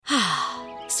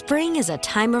Spring is a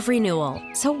time of renewal,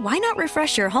 so why not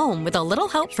refresh your home with a little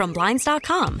help from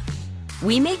Blinds.com?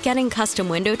 We make getting custom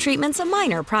window treatments a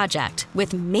minor project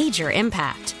with major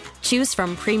impact. Choose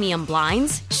from premium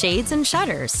blinds, shades, and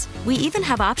shutters. We even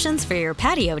have options for your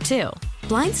patio, too.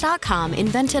 Blinds.com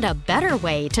invented a better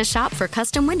way to shop for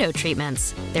custom window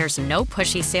treatments. There's no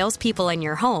pushy salespeople in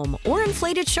your home or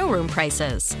inflated showroom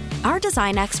prices. Our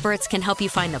design experts can help you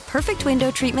find the perfect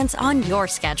window treatments on your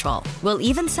schedule. We'll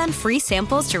even send free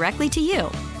samples directly to you.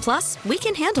 Plus, we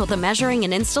can handle the measuring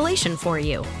and installation for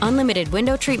you. Unlimited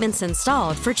window treatments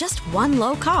installed for just one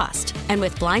low cost. And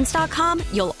with Blinds.com,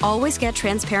 you'll always get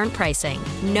transparent pricing.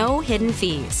 No hidden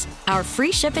fees. Our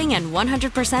free shipping and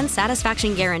 100%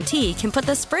 satisfaction guarantee can put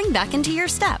the spring back into your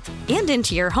step and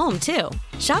into your home, too.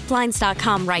 Shop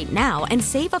Blinds.com right now and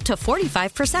save up to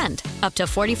 45%. Up to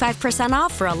 45%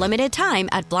 off for a limited time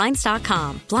at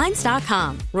Blinds.com.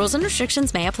 Blinds.com. Rules and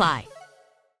restrictions may apply.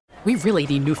 We really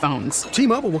need new phones.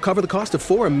 T-Mobile will cover the cost of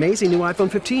 4 amazing new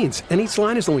iPhone 15s, and each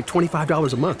line is only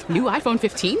 $25 a month. New iPhone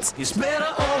 15s? It's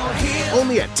better over here.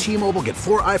 Only at T-Mobile, get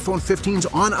 4 iPhone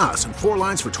 15s on us and 4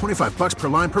 lines for $25 per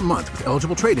line per month with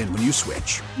eligible trade-in when you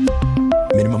switch.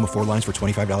 Minimum of 4 lines for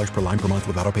 $25 per line per month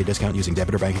with autopay discount using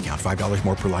debit or bank account. $5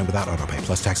 more per line without autopay,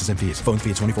 plus taxes and fees. Phone fee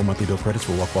at 24 monthly bill credits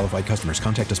for well-qualified customers.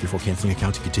 Contact us before canceling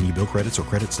account to continue bill credits or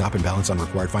credit stop and balance on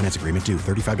required finance agreement due.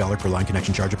 $35 per line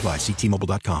connection charge applies. See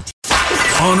T-Mobile.com.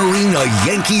 Honoring a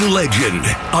Yankee legend,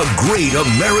 a great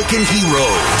American hero.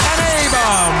 An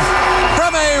A-bomb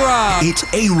from A-Rod. It's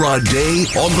A-Rod Day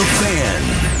on the Fan.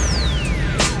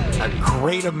 A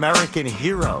great American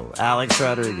hero, Alex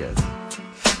Rodriguez.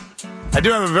 I do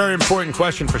have a very important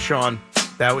question for Sean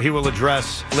that he will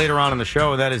address later on in the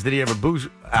show, and that is, did he ever boo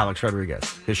Alex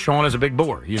Rodriguez? Because Sean is a big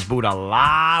booer. He's booed a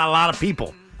lot of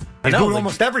people. He's booed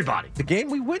almost everybody. The game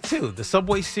we went to, the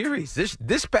Subway Series,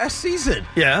 this past season.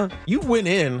 Yeah. You went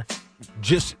in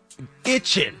just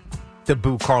itching to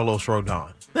boo Carlos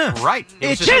Rodon. Yeah. Right.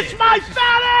 It's my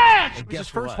fat ass! It was his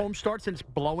first home start since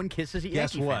blowing kisses at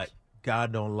Guess Yankee what? fans.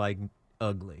 God don't like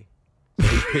ugly. So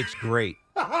he pitched great.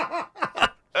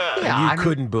 Yeah, you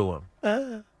couldn't boo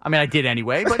him. I mean, I did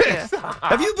anyway, but yeah.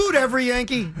 Have you booed every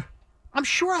Yankee? I'm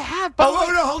sure I have. But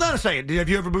no, hold on a second. Have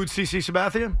you ever booed CC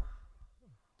Sabathia?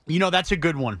 You know, that's a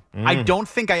good one. I don't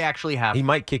think I actually have. He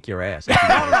might kick your ass. No.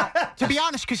 To be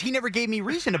honest, because he never gave me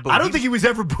reason to boo. I don't think he was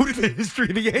ever booed in the history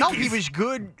of the Yankees. No, he was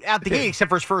good at the game, except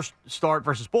for his first start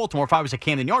versus Baltimore. If I was at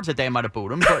Camden Yards that day, I might have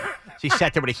booed him. But he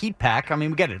sat there with a heat pack. I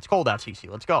mean, we get it. It's cold out, CC.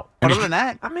 Let's go. But other than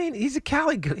that, I mean, he's a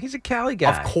Cali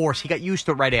guy. of course, he got used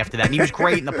to it right after that. And he was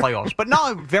great in the playoffs. But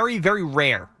no, very, very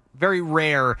rare. Very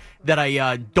rare that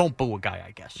I don't boo a guy,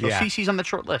 I guess. So CC's on that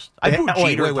short list. I booed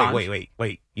Jeter at times.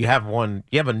 Wait. You have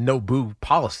a no-boo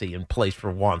policy in place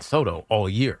for Juan Soto all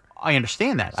year. I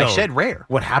understand that. So I said rare.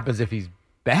 What happens if he's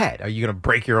bad? Are you going to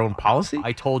break your own policy?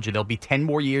 I told you, there'll be 10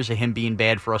 more years of him being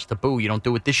bad for us to boo. You don't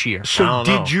do it this year. So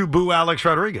did you boo Alex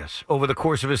Rodriguez over the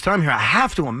course of his time here? I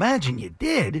have to imagine you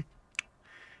did.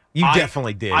 You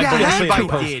definitely did.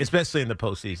 Especially in the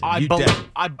postseason. I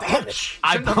believe I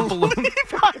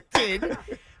did.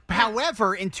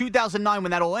 However, in 2009,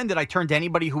 when that all ended, I turned to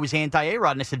anybody who was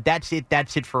anti-A-Rod, and I said, that's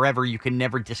it forever. You can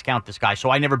never discount this guy. So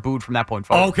I never booed from that point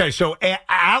forward. Okay, so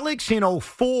Alex in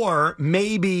 04,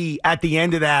 maybe at the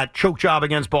end of that choke job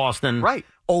against Boston. Right.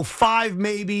 05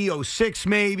 maybe, 06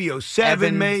 maybe, 07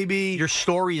 Evan, maybe. Your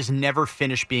story is never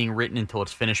finished being written until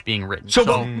it's finished being written.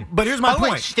 But here's my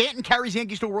point. Way, Stanton carries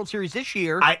Yankees to a World Series this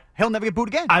year. He'll never get booed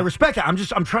again. I respect that. I'm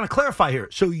trying to clarify here.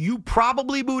 So you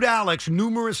probably booed Alex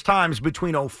numerous times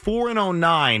between 04 and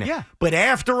 09. Yeah. But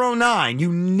after 09,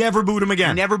 you never booed him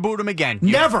again. Never booed him again.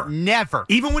 Never.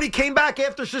 Even when he came back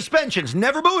after suspensions,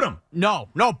 never booed him. No.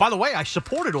 By the way, I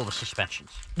supported all the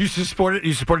suspensions. You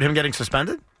supported him getting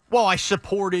suspended? Well, I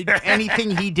supported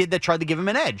anything he did that tried to give him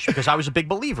an edge because I was a big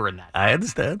believer in that. I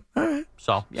understand. All right.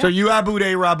 So you have booed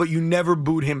A-Rod, but you never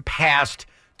booed him past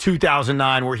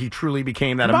 2009 where he truly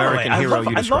became that American hero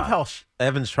you described. I love how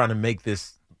Evan's trying to make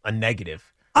this a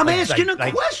negative. I'm asking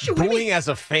a question. Booing as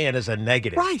a fan is a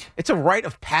negative. Right. It's a rite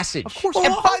of passage. Of course.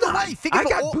 And by the way, think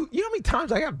about all... booed. You know how many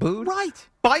times I got booed? Right.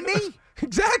 By me.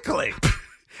 Exactly.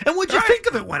 And what'd you think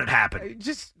of it when it happened?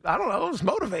 I don't know. It was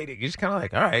motivating. You're just kind of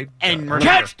like, all right. And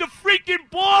catch the freaking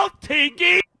ball,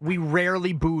 Tinky. We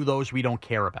rarely boo those we don't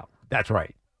care about. That's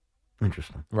right.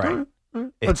 Interesting. Right.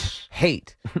 It's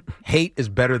hate. Hate is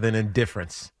better than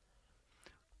indifference.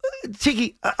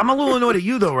 Tiki, I'm a little annoyed at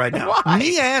you, though, right now. Why?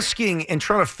 Me asking and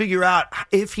trying to figure out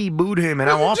if he booed him and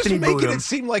how often he booed him. You're making it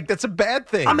seem like that's a bad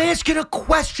thing. I'm asking a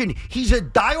question. He's a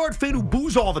diehard fan who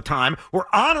boos all the time. We're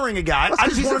honoring a guy. I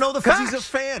just want to know the facts. Because he's a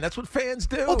fan. That's what fans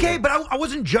do. Okay, but I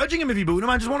wasn't judging him if he booed him.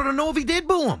 I just wanted to know if he did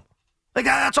boo him. Like,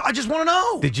 that's all, I just want to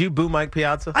know. Did you boo Mike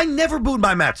Piazza? I never booed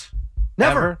my Mets.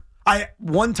 Never. Ever?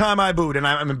 One time I booed, and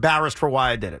I'm embarrassed for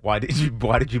why I did it. Why did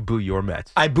you boo your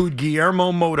Mets? I booed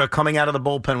Guillermo Mota coming out of the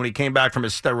bullpen when he came back from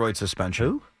his steroid suspension.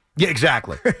 Who? Yeah,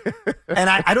 exactly. And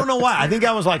I don't know why. I think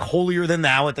I was like holier than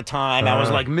thou at the time. I was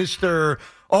like, Mr.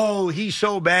 Oh, he's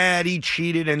so bad, he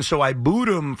cheated. And so I booed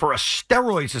him for a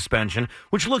steroid suspension,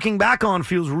 which looking back on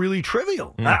feels really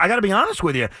trivial. I got to be honest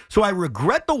with you. So I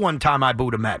regret the one time I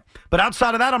booed a Met. But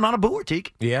outside of that, I'm not a booer,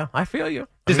 Teak. Yeah, I feel you.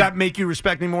 Does that make you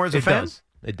respect me more as a fan?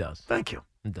 It does. Thank you.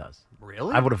 It does.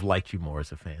 Really? I would have liked you more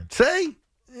as a fan. See?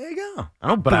 There you go. I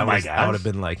don't But boo I my guys. would have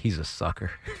been like, he's a sucker.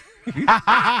 He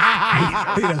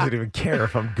doesn't even care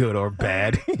if I'm good or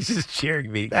bad. He's just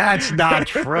cheering me. That's not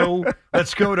true.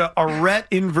 Let's go to Orette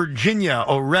in Virginia.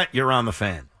 Orette, you're on the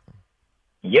Fan.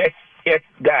 Yes,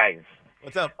 guys.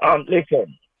 What's up?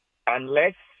 Listen,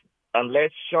 unless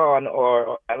Sean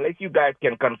or unless you guys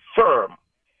can confirm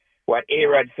what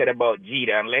A-Rod said about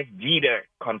Jeter, unless Jeter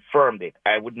confirmed it,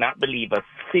 I would not believe a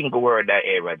single word that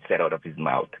A-Rod said out of his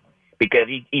mouth because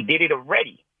he did it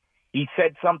already. He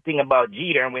said something about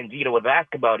Jeter, and when Jeter was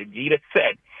asked about it, Jeter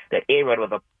said that A-Rod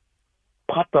was a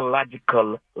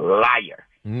pathological liar.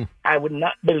 I would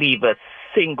not believe a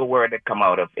single word that come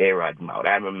out of A-Rod's mouth.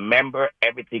 I remember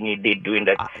everything he did during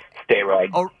that steroid.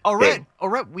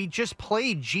 Orette, we just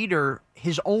played Jeter,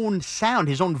 his own sound,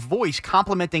 his own voice,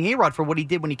 complimenting A-Rod for what he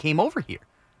did when he came over here.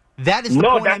 That is the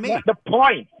point I made. No, that's not the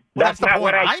point. Well, that's the not point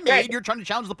what I said. made. You're trying to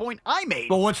challenge the point I made.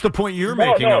 Well, what's the point you're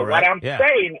making, No, Orette? what I'm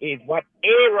saying is what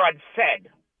A-Rod said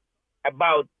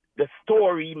about the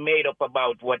story made up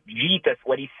about what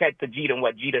he said to Jeter and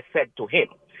what Jeter said to him.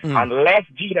 Unless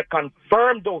Jeter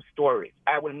confirmed those stories,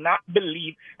 I will not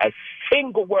believe a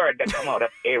single word that come out of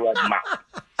A-Rod's mouth.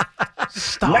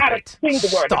 Not a single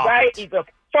word. The guy is a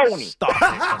phony.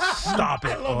 Stop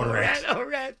it,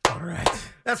 Orette.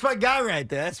 That's my guy right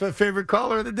there. That's my favorite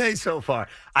caller of the day so far.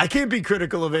 I can't be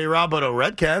critical of A-Rod, but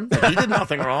Orette can. He did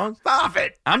nothing wrong. Stop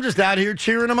it. I'm just out here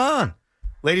cheering him on.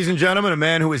 Ladies and gentlemen, a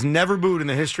man who has never booed in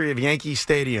the history of Yankee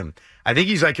Stadium. I think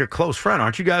he's like your close friend.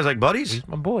 Aren't you guys like buddies? He's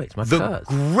my boy. It's my The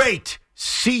cuz. great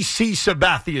CC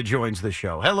Sabathia joins the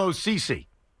show. Hello, CC.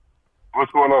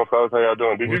 What's going on, fellas? How y'all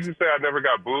doing? Did you just say I never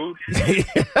got booed?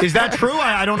 Is that true?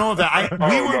 I don't know if that.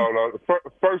 No.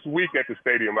 First week at the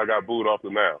stadium, I got booed off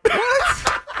the mound.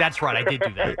 That's right. I did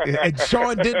do that. And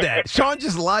Sean did that. Sean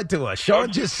just lied to us.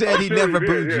 Sean just said he never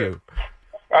booed you.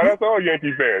 That's all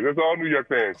Yankee fans. That's all New York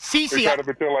fans. CC, they try to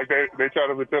pretend like they try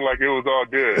to pretend like it was all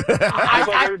good.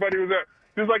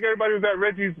 Just like everybody was at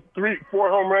Reggie's 3-4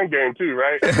 home run game too,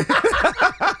 right?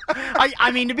 I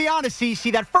mean, to be honest,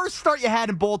 CC, that first start you had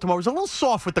in Baltimore was a little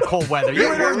soft with the cold weather. You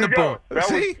were in the boat.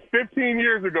 That was 15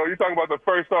 years ago. You're talking about the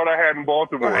first start I had in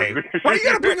Baltimore. Right. Why you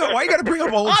gotta bring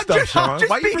up old stuff, Sean?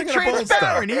 Why you bringing up old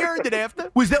stuff? He earned it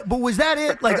after. Was that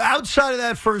it? Like outside of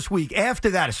that first week,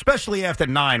 after that, especially after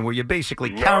 9, where you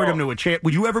basically carried him to a champ,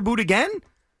 would you ever boot again?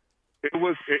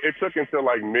 It took until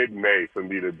like mid-May for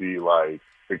me to be like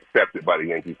accepted by the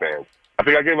Yankee fans. I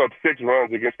think I gave up 6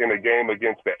 runs in a game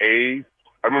against the A's.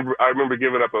 I remember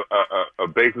giving up a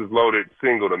bases loaded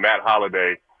single to Matt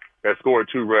Holliday that scored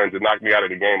 2 runs and knocked me out of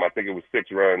the game. I think it was 6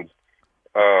 runs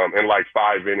in like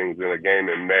 5 innings in a game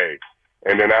in May.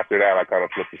 And then after that, I kind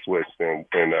of flipped the switch and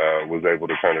was able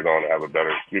to turn it on and have a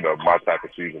better, my type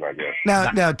of season, I guess.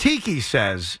 Now, Tiki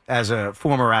says, as a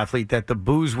former athlete, that the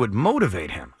booze would motivate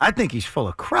him. I think he's full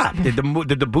of crap. Did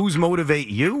the booze motivate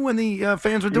you when the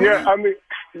fans were doing that? Yeah, I mean,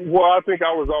 well, I think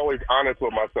I was always honest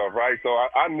with myself, right? So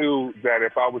I knew that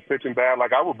if I was pitching bad,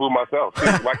 like I would boo myself.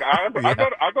 Like I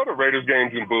go to Raiders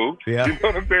games and boo. Yeah. You know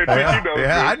what I'm saying?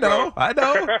 I know.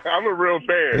 I'm a real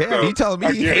fan. Yeah, so he telling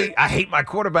me I hate my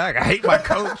quarterback. I hate my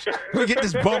coach. Can we get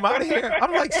this bum out of here?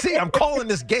 I'm like, I'm calling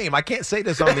this game. I can't say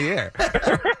this on the air.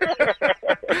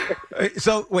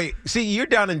 So wait, you're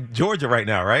down in Georgia right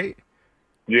now, right?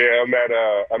 Yeah, I'm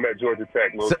at Georgia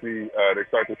Tech. We'll see. They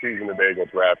start the season today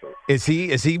against Raptors. Is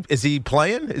he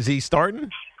playing? Is he starting?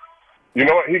 You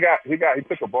know what? He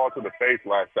took a ball to the face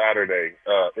last Saturday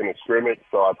in a scrimmage,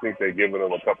 so I think they're giving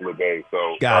him a couple of days.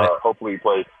 So hopefully he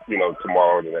plays,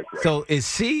 tomorrow or the next day. So is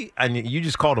C? I mean, you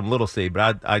just called him Little C,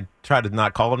 but I try to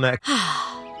not call him that.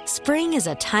 Spring is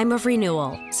a time of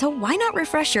renewal, so why not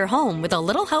refresh your home with a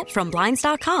little help from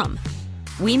Blinds.com?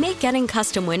 We make getting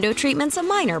custom window treatments a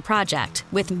minor project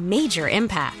with major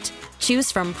impact. Choose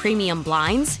from premium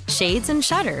blinds, shades, and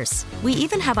shutters. We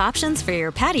even have options for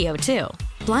your patio, too.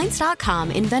 Blinds.com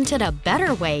invented a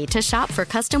better way to shop for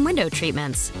custom window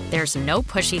treatments. There's no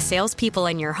pushy salespeople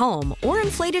in your home or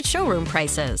inflated showroom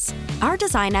prices. Our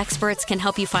design experts can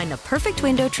help you find the perfect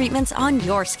window treatments on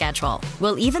your schedule.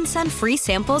 We'll even send free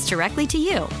samples directly to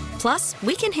you. Plus,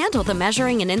 we can handle the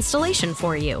measuring and installation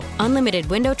for you. Unlimited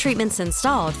window treatments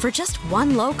installed for just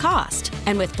one low cost.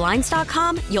 And with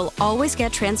Blinds.com, you'll always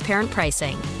get transparent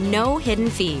pricing. No hidden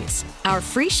fees. Our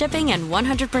free shipping and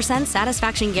 100%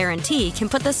 satisfaction guarantee can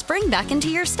put the spring back into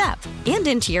your step and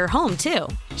into your home, too.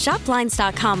 Shop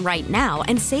Blinds.com right now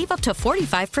and save up to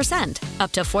 45%.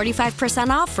 Up to 45%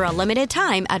 off for a limited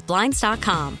time at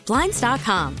Blinds.com.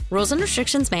 Blinds.com. Rules and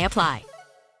restrictions may apply.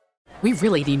 We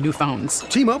really need new phones.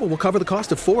 T-Mobile will cover the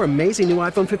cost of 4 amazing new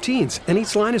iPhone 15s, and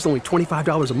each line is only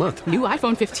 $25 a month. New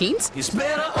iPhone 15s? It's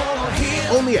better over here.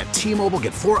 Only at T-Mobile,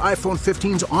 get 4 iPhone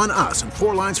 15s on us and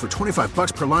 4 lines for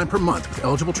 $25 per line per month with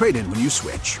eligible trade-in when you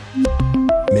switch.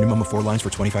 Minimum of 4 lines for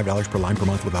 $25 per line per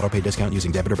month with autopay discount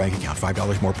using debit or bank account.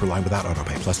 $5 more per line without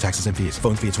autopay, plus taxes and fees.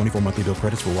 Phone fee at 24 monthly bill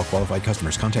credits for well-qualified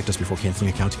customers. Contact us before canceling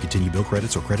account to continue bill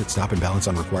credits or credit stop and balance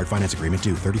on required finance agreement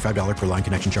due. $35 per line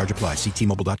connection charge applies. See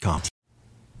T-Mobile.com.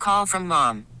 Call from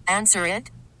mom. Answer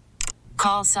it.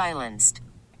 Call silenced.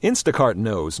 Instacart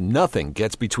knows nothing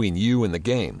gets between you and the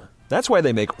game. That's why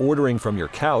they make ordering from your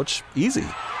couch easy.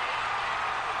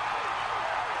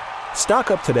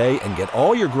 Stock up today and get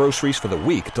all your groceries for the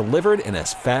week delivered in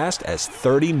as fast as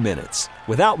 30 minutes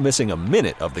without missing a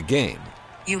minute of the game.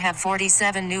 You have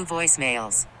 47 new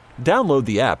voicemails. Download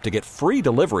the app to get free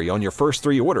delivery on your first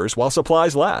 3 orders while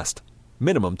supplies last.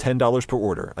 Minimum $10 per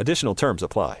order. Additional terms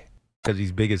apply. Because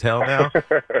he's big as hell now.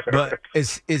 But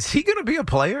is he going to be a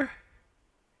player?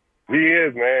 He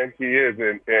is, man. He is.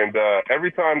 And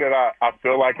every time that I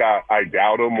feel like I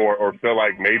doubt him or feel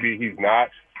like maybe he's not,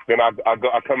 then I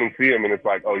come and see him, and it's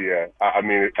like, oh, yeah.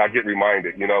 I get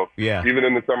reminded, you know. Yeah. Even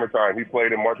in the summertime, he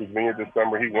played in Martha's Vineyard this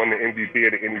summer. He won the MVP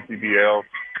at the NECBL.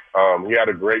 He had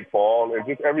a great fall. And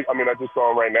I just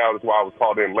saw him right now. That's why I was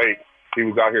called in late. He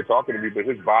was out here talking to me, but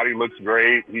his body looks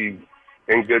great. He's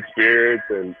in good spirits,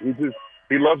 and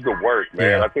he loves the work,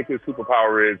 man. Yeah. I think his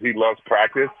superpower is he loves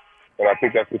practice, and I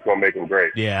think that's what's going to make him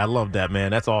great. Yeah, I love that,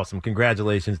 man. That's awesome.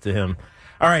 Congratulations to him.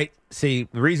 All right, see,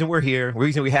 the reason we're here, the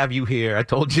reason we have you here, I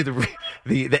told you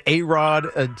the A-Rod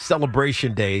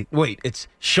celebration day. Wait, it's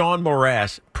Sean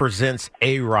Morash presents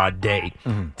A-Rod Day.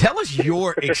 Mm-hmm. Tell us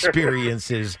your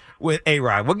experiences with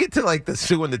A-Rod. We'll get to, like, the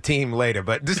suing the team later,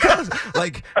 but just tell us,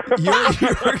 like, your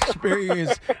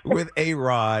experience with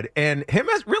A-Rod and him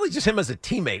as a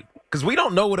teammate, because we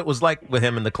don't know what it was like with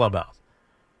him in the clubhouse.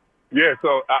 Yeah,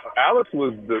 so Alex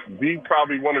was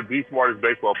probably one of the smartest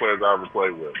baseball players I ever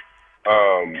played with.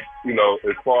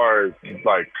 As far as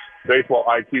like baseball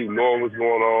IQ, knowing what's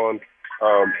going on,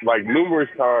 like numerous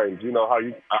times, how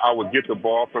I would get the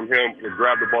ball from him, would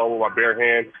grab the ball with my bare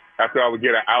hand. After I would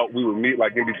get it out, we would meet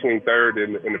like in between third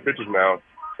and the pitcher's mound,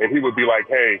 and he would be like,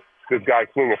 "Hey, this guy's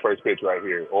swinging first pitch right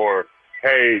here," or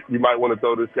 "Hey, you might want to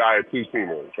throw this guy a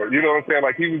two-seamer." Or, you know what I'm saying?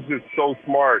 Like he was just so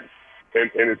smart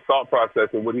in his thought process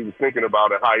and what he was thinking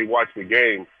about and how he watched the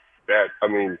game. That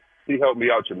he helped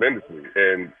me out tremendously.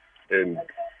 And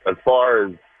as far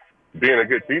as being a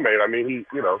good teammate,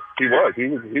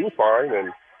 he was fine.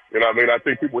 And, I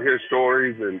think people hear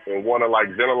stories and want to, like,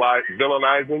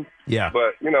 villainize him. Yeah.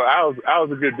 But,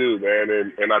 Al's a good dude,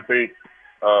 man. And I think,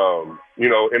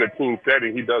 in a team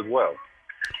setting, he does well.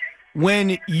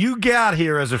 When you got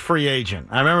here as a free agent,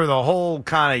 I remember the whole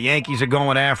kind of Yankees are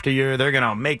going after you. They're going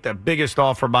to make the biggest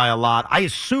offer by a lot. I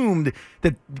assumed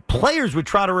that players would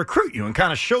try to recruit you and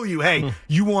kind of show you, hey,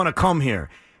 you want to come here.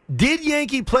 Did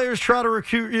Yankee players try to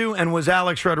recruit you, and was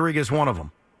Alex Rodriguez one of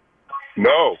them?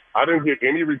 No, I didn't get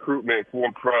any recruitment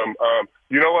from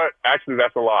you know what? Actually,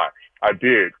 that's a lie. I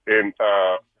did. In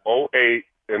 2008,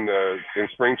 in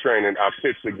spring training, I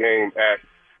pitched a game at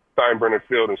Steinbrenner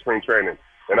Field in spring training.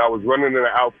 And I was running in the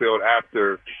outfield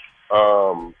after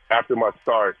my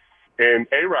start. And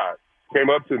A-Rod came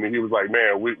up to me. He was like,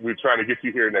 "Man, we're trying to get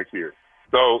you here next year."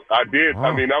 So I did. Oh.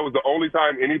 That was the only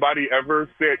time anybody ever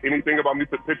said anything about me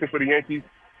pitching for the Yankees,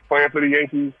 playing for the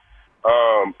Yankees,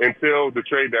 until the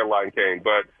trade deadline came.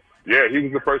 But, yeah, he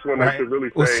was the first one that could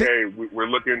really say, hey, we're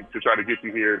looking to try to get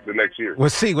you here the next year.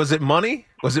 Was it money?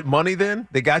 Was it money then?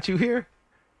 They got you here?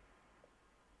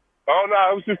 Oh, no,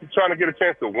 I was just trying to get a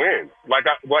chance to win.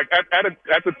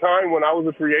 At the time when I was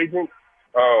a free agent,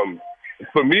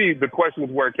 for me, the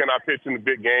questions were, can I pitch in the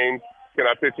big games? Can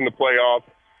I pitch in the playoffs?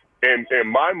 And in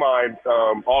my mind,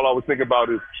 all I was thinking about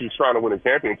is she's trying to win a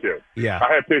championship. Yeah.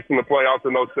 I had pitched in the playoffs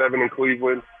in 2007 in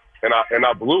Cleveland. and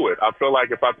I blew it. I feel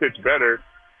like if I pitched better,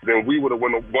 then we would have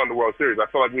won the World Series.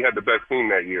 I feel like we had the best team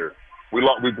that year. We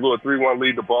blew a 3-1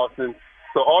 lead to Boston.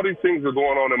 So all these things are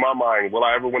going on in my mind. Will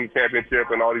I ever win the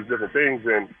championship and all these different things?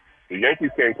 And the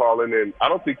Yankees came calling, and I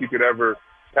don't think you could ever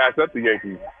pass up the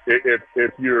Yankees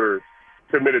if you're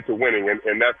committed to winning,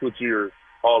 and that's what you're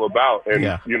all about. And,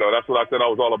 that's what I said I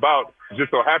was all about.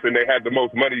 Just so happened they had the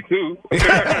most money, too. So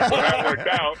that worked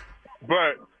out.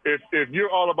 But if you're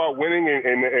all about winning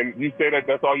and you say that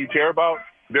that's all you care about,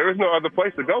 there is no other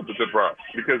place to go but the Bronx,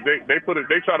 because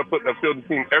they try to field the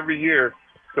team every year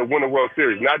to win a World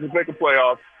Series, not just make a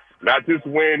playoff, not just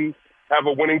have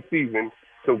a winning season.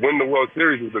 To win the World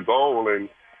Series is the goal, and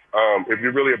if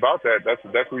you're really about that,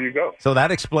 that's where you go. So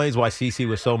that explains why CeCe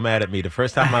was so mad at me the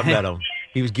first time I met him.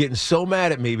 He was getting so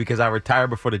mad at me because I retired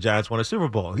before the Giants won a Super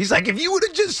Bowl. He's like, if you would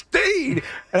have just stayed.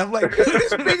 And I'm like,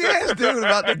 this big-ass dude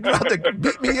about to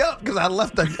beat me up because I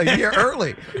left a year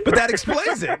early. But that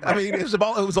explains it. I mean, it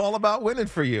was all about winning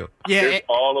for you. Yeah, it's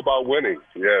all about winning,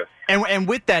 yeah. And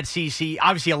with that, CeCe,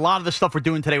 obviously a lot of the stuff we're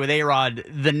doing today with A-Rod,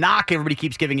 the knock everybody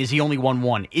keeps giving is he only won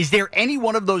one. Is there any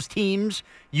one of those teams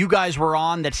you guys were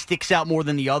on that sticks out more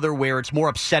than the other, where it's more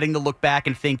upsetting to look back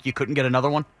and think you couldn't get another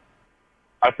one?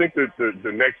 I think that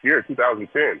the next year,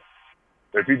 2010,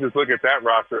 if you just look at that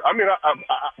roster,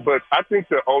 but I think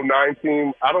the 2009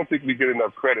 team, I don't think we get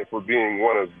enough credit for being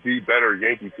one of the better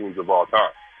Yankee teams of all time.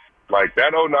 Like,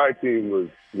 that 2009 team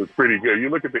was pretty good. You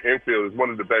look at the infield, it's one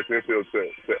of the best infields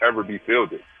to ever be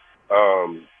fielded.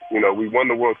 We won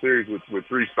the World Series with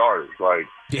 3 starters. Like,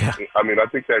 yeah. I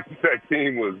think that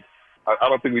team was, I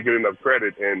don't think we get enough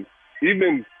credit. And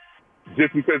even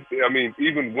just because,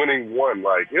 even winning one,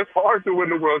 like, it's hard to win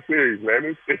the World Series,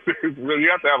 man. It's really, you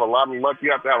have to have a lot of luck.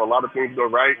 You have to have a lot of things go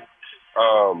right.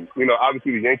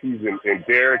 Obviously the Yankees and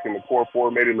Derek and the core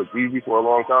four made it look easy for a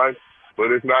long time,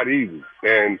 but it's not easy.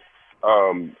 And,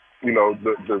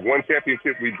 the one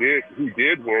championship he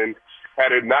did win,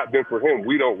 had it not been for him,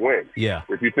 we don't win. Yeah.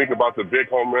 If you think about the big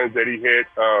home runs that he hit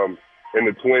in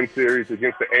the Twin Series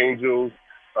against the Angels,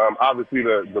 obviously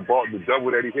the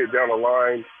double that he hit down the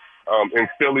line in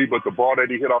Philly, but the ball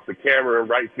that he hit off the camera in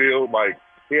right field, like,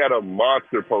 he had a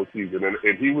monster postseason, and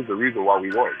he was the reason why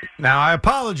we won. Now, I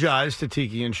apologize to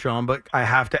Tiki and Sean, but I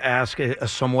have to ask a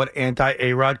somewhat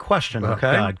anti-A-Rod question, okay?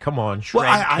 Oh, God, come on.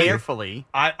 Tread carefully.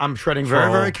 I'm treading very,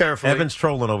 very carefully. Evan's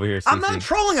trolling over here, CeCe. I'm not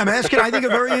trolling. I'm asking, I think, a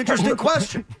very interesting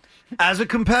question. As a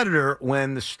competitor,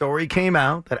 when the story came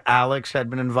out that Alex had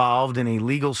been involved in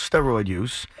illegal steroid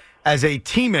use, as a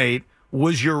teammate,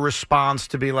 was your response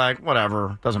to be like,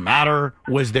 whatever, doesn't matter?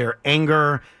 Was there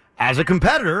anger? As a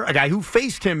competitor, a guy who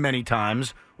faced him many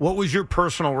times, what was your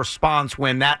personal response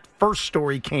when that first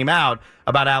story came out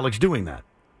about Alex doing that?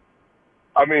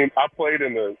 I played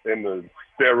in the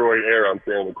steroid era, I'm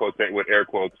saying with air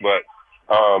quotes, but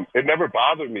it never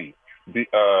bothered me, the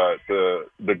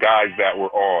guys that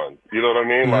were on. You know what I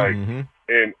mean? Mm-hmm. Like,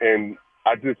 and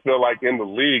I just feel like in the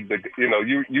league,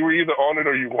 you were either on it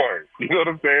or you weren't. You know what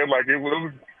I'm saying? Like, there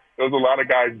was a lot of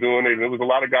guys doing it. There was a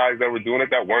lot of guys that were doing it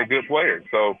that weren't good players.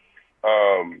 So,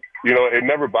 it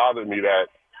never bothered me that,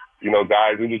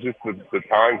 guys, it was just the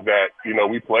times that,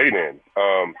 we played in.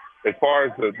 As far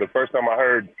as the first time I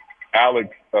heard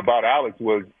about Alex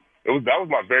that was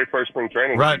my very first spring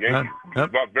training with the Yankees.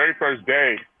 Yep. My very first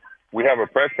day, we have a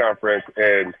press conference,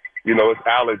 and, it's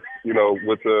Alex,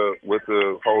 with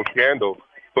the whole scandal.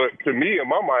 But to me, in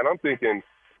my mind,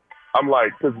 I'm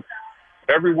like, because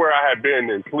everywhere I had been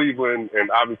in Cleveland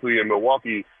and obviously in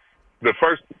Milwaukee,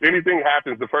 anything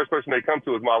happens, the first person they come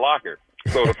to is my locker.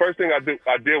 So the first thing I did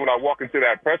when I walk into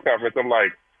that press conference, I'm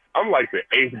like the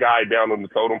 8th guy down on the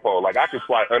totem pole. Like, I can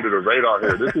fly under the radar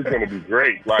here. This is going to be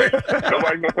great. Like,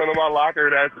 nobody's going to come to my locker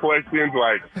and ask questions.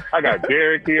 Like, I got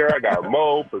Derek here. I got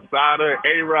Mo, Posada,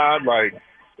 A-Rod. Like,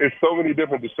 it's so many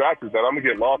different distractions that I'm going to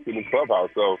get lost in this clubhouse.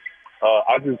 So,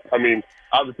 obviously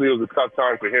it was a tough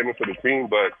time for him and for the team,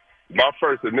 but my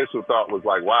first initial thought was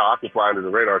like, wow, I can fly under the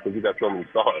radar because he got so many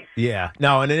stars. Yeah.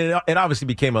 No, and it obviously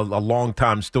became a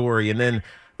long-time story, and then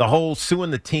the whole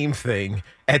suing the team thing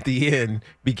at the end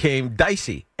became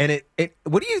dicey. And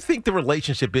what do you think the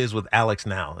relationship is with Alex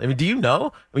now? Do you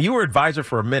know? You were advisor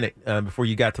for a minute before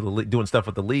you got to doing stuff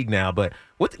with the league now, but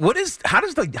how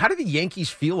do the Yankees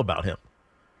feel about him?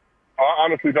 I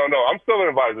honestly don't know. I'm still an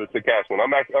advisor to Cashman.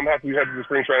 I'm happy we had the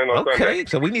spring training on Sunday. Okay,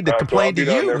 so we need to complain to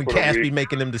you when Cash be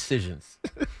making them decisions.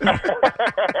 So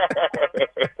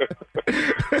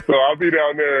I'll be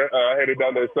down there, headed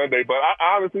down there Sunday, but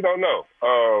I honestly don't know.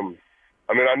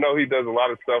 I know he does a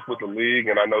lot of stuff with the league,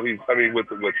 and I know with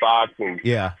Fox and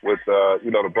with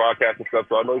the broadcast and stuff.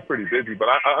 So I know he's pretty busy, but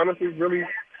I honestly really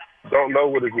don't know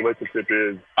what his relationship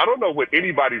is. I don't know what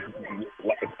anybody's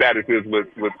status is with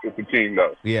the team,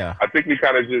 though. Yeah. I think we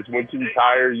kind of just, once you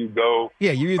retire, you go.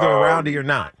 Yeah, you're either around or you're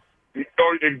not.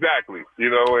 Oh, exactly.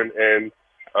 And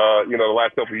the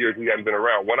last couple of years he hadn't been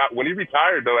around. When he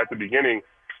retired, though, at the beginning,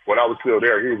 when I was still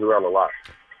there, he was around a lot.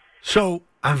 So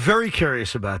I'm very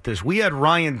curious about this. We had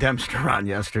Ryan Dempster on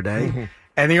yesterday,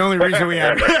 and the only reason we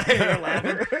had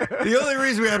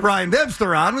Ryan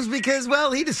Dempster on was because,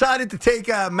 well, he decided to take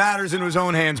matters into his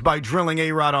own hands by drilling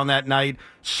A-Rod on that night,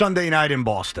 Sunday night in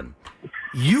Boston.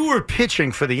 You were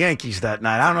pitching for the Yankees that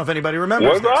night. I don't know if anybody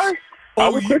remembers. Was I? I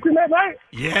was pitching that night?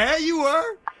 Yeah, you were.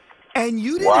 And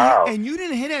you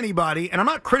didn't hit anybody, and I'm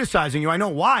not criticizing you. I know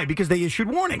why, because they issued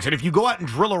warnings. And if you go out and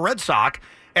drill a Red Sox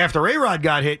after A-Rod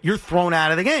got hit, you're thrown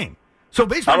out of the game. So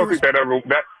basically, I don't think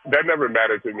that never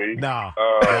mattered to me. No.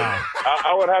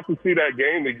 I would have to see that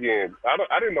game again.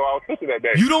 I didn't know I was pitching that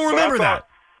day. You don't remember that?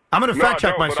 I'm going to fact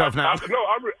check myself now.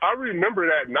 I remember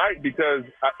that night because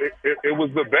it was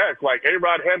the best. Like,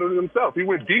 A-Rod handled it himself. He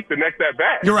went deep the next at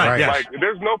bat. You're right. Yes. Like,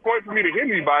 there's no point for me to hit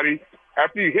anybody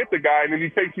after you hit the guy and then he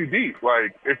takes you deep.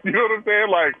 Like, if you know what I'm saying?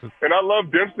 Like, and I love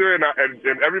Dempster and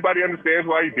everybody understands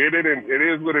why he did it, and it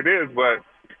is what it is. But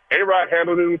A-Rod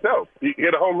handled it himself. He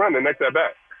hit a home run the next at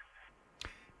bat.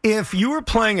 If you were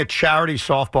playing a charity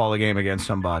softball game against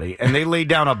somebody and they laid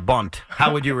down a bunt,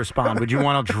 how would you respond? Would you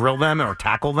want to drill them or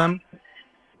tackle them?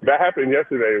 That happened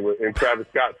yesterday in Travis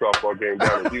Scott's softball game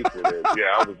down in Houston. And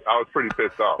I was pretty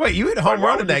pissed off. Wait, you hit a home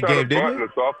run in that game, didn't you? In the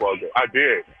softball game. I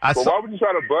did. Why would you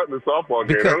try to bunt in the softball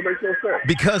game? That would make no sense.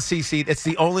 Because, CC, it's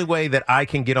the only way that I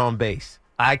can get on base.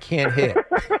 I can't hit.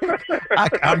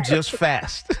 I'm just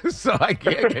fast, so I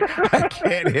can't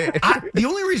hit. The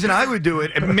only reason I would do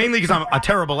it, mainly because I'm a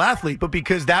terrible athlete, but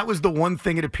because that was the one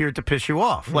thing it appeared to piss you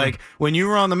off. Like, when you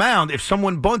were on the mound, if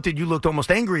someone bunted, you looked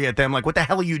almost angry at them, like, what the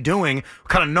hell are you doing? What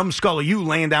kind of numbskull are you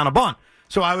laying down a bunt?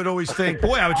 So I would always think,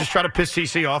 boy, I would just try to piss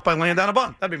CC off by laying down a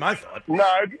bunt. That'd be my thought. No,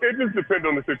 it just depends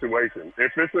on the situation.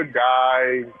 If it's a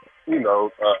guy, a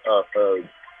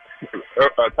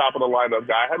top of the lineup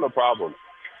guy, I had no problem.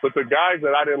 But the guys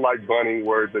that I didn't like bunting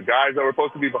were the guys that were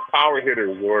supposed to be power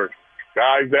hitters or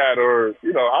guys that are,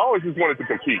 I always just wanted to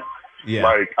compete. Yeah.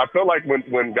 Like, I felt like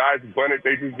when guys bunted,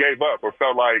 they just gave up or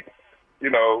felt like, they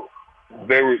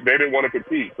didn't want to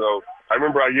compete. So I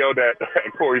remember I yelled at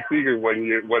Corey Seager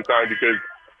one time because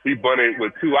he bunted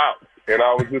with 2 outs. And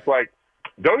I was just like,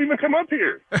 don't even come up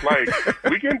here. Like,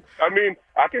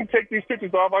 I can take these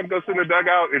pitches off. I can go sit in the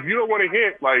dugout. If you don't want to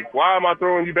hit, like, why am I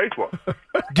throwing you baseball?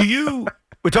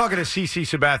 We're talking to CC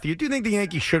Sabathia. Do you think the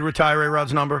Yankees should retire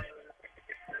A-Rod's number?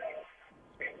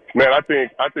 Man, I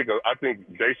think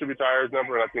they should retire his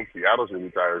number, and I think Seattle should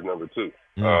retire his number too.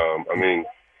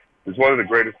 He's one of the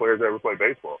greatest players to ever play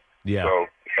baseball. Yeah. So,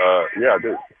 I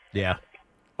do. Yeah.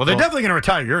 Well, they're definitely going to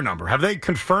retire your number. Have they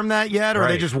confirmed that yet, or are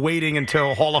they just waiting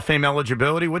until Hall of Fame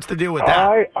eligibility? What's the deal with that?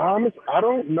 I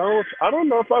don't know. I don't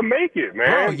know if I make it, man.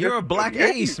 Bro, you're a black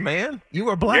ace, man. You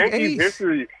were a black Yankees ace.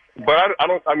 History. But I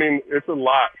don't. I mean, it's a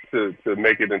lot to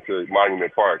make it into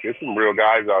Monument Park. There's some real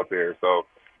guys out there. So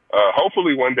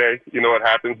hopefully one day, it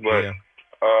happens. But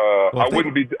I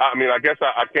wouldn't be. I mean, I guess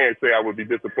I can't say I would be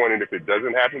disappointed if it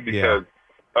doesn't happen because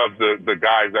of the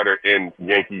guys that are in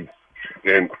Yankees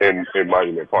in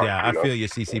Monument Park. Yeah, I feel you,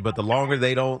 CC. But the longer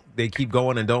they keep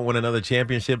going and don't win another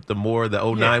championship, the more the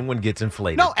 09 one gets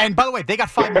inflated. No, and by the way, they got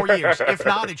 5 more years. If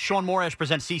not, it's Sean Morash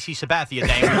presents CC Sabathia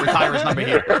Day and we retire his number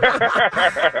here.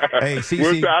 Hey,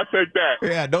 CC. I'll take that.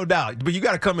 Yeah, no doubt. But you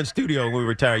got to come in studio when we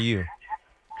retire you.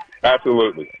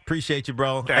 Absolutely. Appreciate you,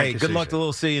 bro. Thank you, good luck to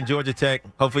Little C in Georgia Tech.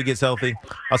 Hopefully he gets healthy.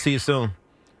 I'll see you soon.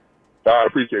 I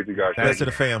appreciate you guys. Thanks to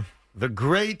the fam. The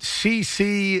great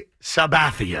CC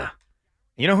Sabathia.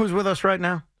 You know who's with us right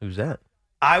now? Who's that?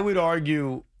 I would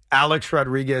argue Alex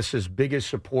Rodriguez's biggest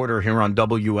supporter here on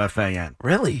WFAN.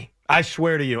 Really? I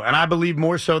swear to you. And I believe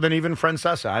more so than even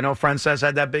Francesa. I know Francesa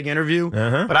had that big interview,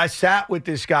 but I sat with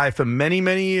this guy for many,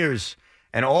 many years,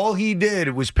 and all he did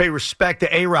was pay respect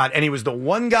to A-Rod. And he was the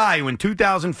one guy who in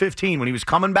 2015, when he was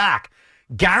coming back,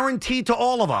 guaranteed to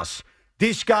all of us,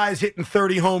 this guy's hitting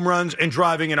 30 home runs and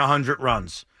driving in 100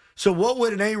 runs. So what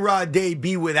would an A-Rod day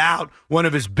be without one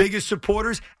of his biggest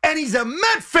supporters? And he's a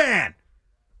Met fan,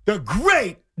 the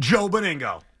great Joe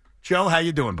Beningo. Joe, how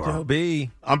you doing, bro? Joe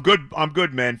B. I'm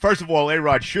good, man. First of all,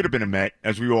 A-Rod should have been a Met,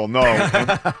 as we all know.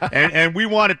 and we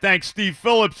want to thank Steve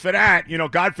Phillips for that.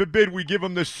 God forbid we give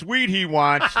him the suite he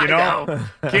wants,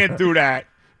 Can't do that.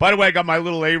 By the way, I got my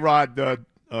little A-Rod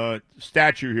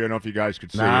statue here. I don't know if you guys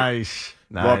could see it. Nice.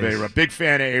 Love A-Rod. Big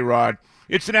fan of A-Rod.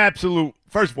 It's an absolute.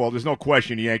 First of all, there's no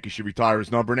question the Yankees should retire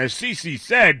his number, and as CC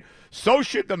said, so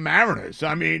should the Mariners.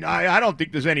 I mean, I don't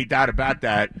think there's any doubt about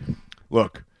that.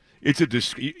 Look, it's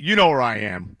you know where I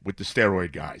am with the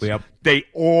steroid guys. Yep. They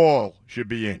all should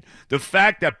be in. The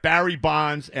fact that Barry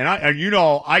Bonds and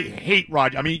I hate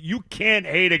Roger. I mean, you can't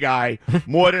hate a guy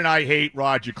more than I hate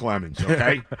Roger Clemens.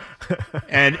 Okay,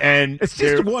 and it's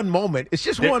just one moment. It's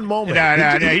just one moment.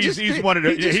 He's one of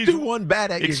the. He's do one bad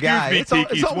at your guy. Excuse me,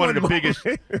 Tiki. He's one of the biggest.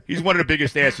 He's one of the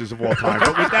biggest asses of all time.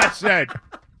 But with that said,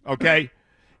 okay.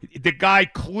 The guy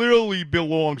clearly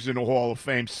belongs in the Hall of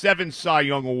Fame. 7 Cy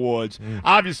Young Awards.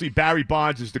 Obviously, Barry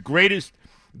Bonds is the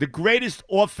greatest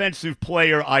offensive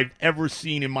player I've ever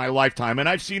seen in my lifetime. And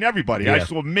I've seen everybody. Yeah. I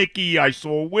saw Mickey. I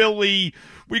saw Willie.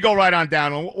 We go right on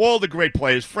down. All the great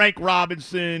players. Frank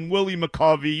Robinson, Willie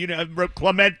McCovey,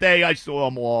 Clemente. I saw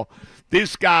them all.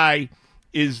 This guy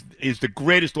is the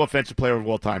greatest offensive player of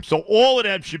all time. So all of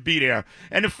them should be there.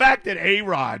 And the fact that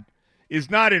A-Rod is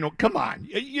not in. Come on,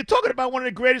 you're talking about one of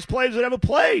the greatest players that ever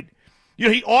played.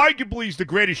 He arguably is the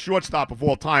greatest shortstop of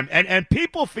all time, and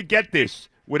people forget this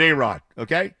with A-Rod.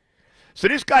 Okay, so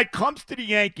this guy comes to the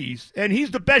Yankees, and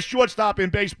he's the best shortstop in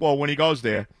baseball when he goes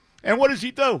there. And what does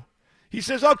he do? He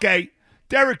says, "Okay,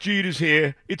 Derek Jeter's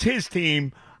here. It's his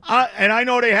team." And I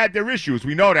know they had their issues.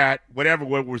 We know that. Whatever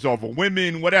was over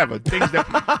women, whatever things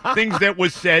that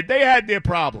was said, they had their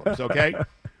problems. Okay,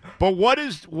 but what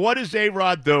does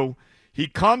A-Rod do? He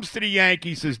comes to the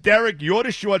Yankees, says, Derek, you're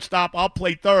the shortstop, I'll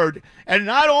play third. And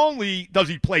not only does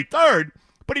he play third,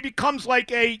 but he becomes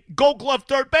like a gold glove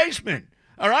third baseman.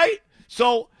 All right?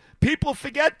 So people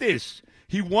forget this.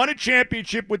 He won a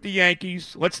championship with the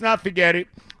Yankees. Let's not forget it.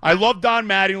 I love Don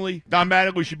Mattingly. Don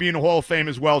Mattingly should be in the Hall of Fame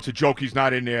as well. It's a joke he's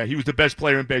not in there. He was the best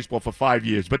player in baseball for 5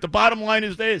 years. But the bottom line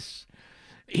is this.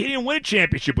 He didn't win a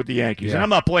championship with the Yankees. Yeah. And I'm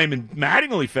not blaming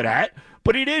Mattingly for that,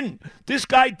 but he didn't. This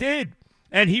guy did.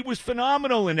 And he was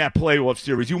phenomenal in that playoff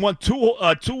series. He won two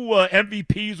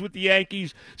MVPs with the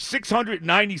Yankees,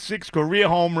 696 career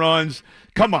home runs.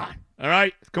 Come on, all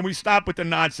right? Can we stop with the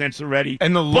nonsense already?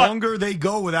 And the longer they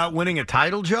go without winning a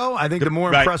title, Joe, I think the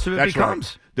more impressive it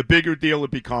becomes. Right. The bigger deal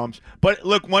it becomes. But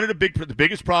look, one of the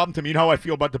biggest problem to me, you know how I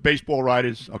feel about the baseball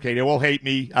writers. Okay, they all hate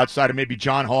me outside of maybe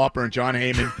John Harper and John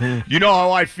Heyman. You know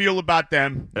how I feel about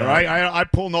them. All right, I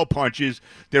pull no punches.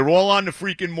 They're all on the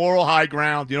freaking moral high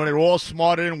ground. They're all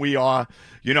smarter than we are.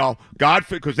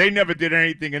 because they never did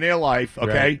anything in their life.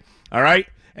 Okay, right. All right,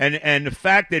 and the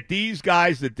fact that these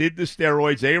guys that did the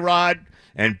steroids, A-Rod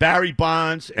and Barry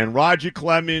Bonds and Roger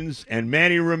Clemens and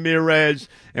Manny Ramirez,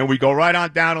 and we go right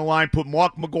on down the line, put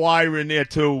Mark McGwire in there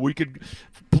too. We could,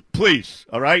 please,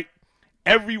 all right?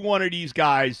 Every one of these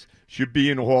guys should be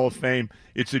in the Hall of Fame.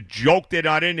 It's a joke they're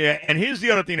not in there. And here's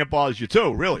the other thing that bothers you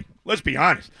too, really. Let's be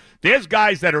honest. There's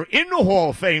guys that are in the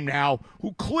Hall of Fame now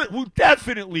who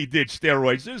definitely did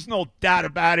steroids. There's no doubt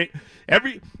about it.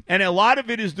 And a lot of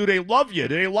it is, do they love you?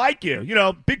 Do they like you?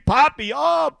 Big Papi.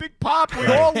 Oh, Big Papi. We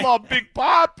all love Big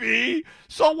Papi.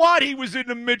 So what? He was in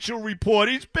the Mitchell Report.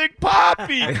 He's Big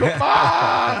Papi. Come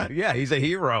on. Yeah, he's a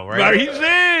hero, right? He's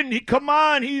in.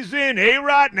 He's in.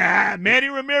 A-Rod, nah. Manny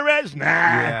Ramirez, nah.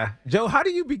 Yeah. Joe, how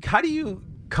do you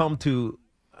come to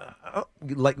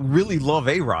really love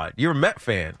A-Rod? You're a Met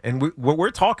fan, and what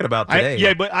we're talking about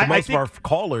today, most of our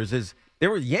callers is there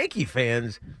were Yankee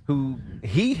fans who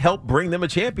he helped bring them a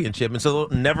championship, and so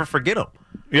they'll never forget him.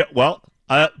 Yeah, well,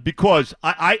 because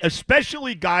I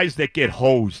especially guys that get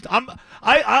hosed.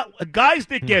 Guys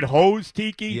that get hosed,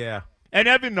 Tiki. Yeah. And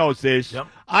Evan knows this. Yep.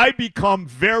 I become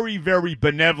very, very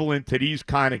benevolent to these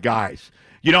kind of guys.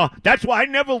 That's why I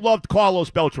never loved Carlos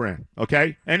Beltran,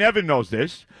 okay? And Evan knows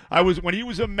this. When he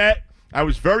was a Met, I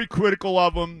was very critical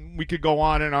of him. We could go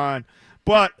on and on.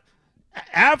 But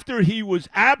after he was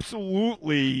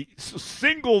absolutely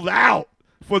singled out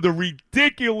for the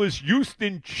ridiculous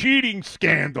Houston cheating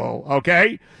scandal,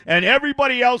 okay? And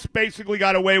everybody else basically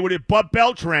got away with it but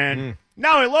Beltran.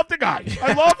 Now I love the guy.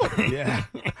 I love him. Yeah.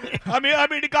 I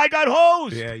mean, the guy got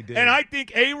hosed. Yeah, he did. And I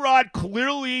think A-Rod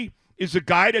clearly is a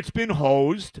guy that's been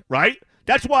hosed, right?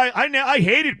 That's why I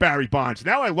hated Barry Bonds.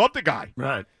 Now I love the guy.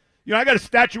 Right. I got a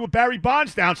statue of Barry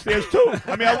Bonds downstairs, too.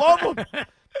 I love him.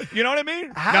 You know what I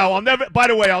mean? I'll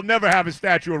never have a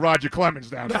statue of Roger Clemens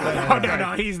downstairs.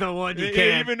 No, he's the one you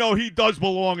can't. Even though he does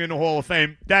belong in the Hall of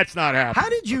Fame, that's not happening. How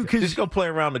did you? Just go play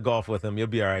around the golf with him. You'll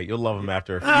be all right. You'll love him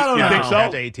after. You think so?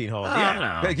 After 18 holes.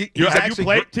 Yeah. Have you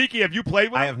played, Tiki? Have you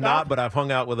played with him? I have not, but I've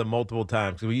hung out with him multiple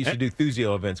times. We used to do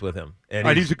Thuzio events with him. And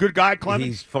he's a good guy, Clemens?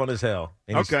 He's fun as hell.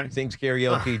 And he sings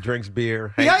karaoke, drinks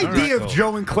beer. The idea of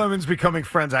Joe and Clemens becoming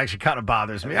friends actually kind of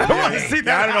bothers me. I don't want to see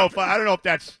that. I don't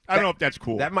know if that's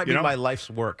cool. That might be my life's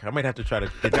work. I might have to try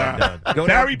to get that done.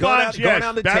 Barry Bonds, go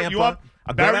down to Tampa.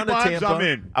 I'll go down to Tampa. I'm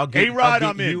in. I'll get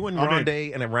I'm in. you and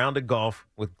Rondé and a round of golf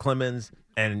with Clemens,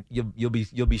 and you'll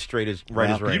be straight as right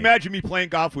as rain. Can you imagine me playing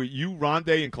golf with you,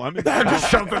 Rondé, and Clemens? Just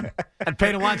something. I'd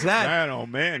pay to watch that. I don't know,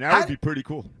 man. That would be pretty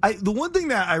cool. The one thing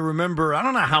that I remember, I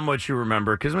don't know how much you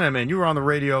remember, because, man, you were on the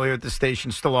radio here at the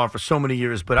station, still are for so many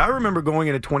years, but I remember going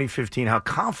into 2015 how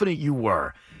confident you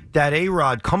were that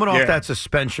A-Rod, coming off that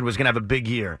suspension, was going to have a big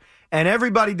year. And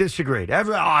everybody disagreed.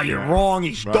 You're wrong.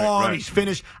 He's done. He's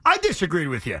finished. I disagreed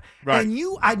with you. Right.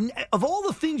 And of all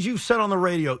the things you've said on the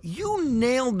radio, you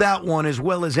nailed that one as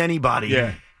well as anybody.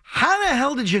 Yeah. How the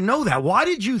hell did you know that? Why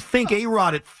did you think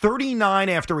A-Rod at 39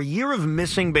 after a year of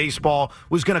missing baseball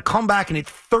was going to come back and hit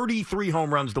 33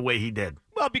 home runs the way he did?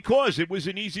 Well, because it was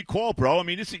an easy call, bro. I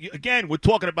mean, this again, we're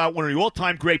talking about one of the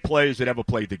all-time great players that ever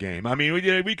played the game. I mean,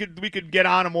 we could get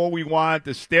on him all we want,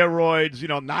 the steroids,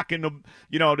 knocking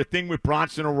the thing with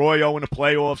Bronson Arroyo in the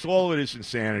playoffs, all of this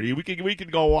insanity. We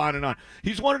could go on and on.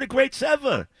 He's one of the greats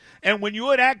ever, and when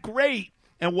you're that great.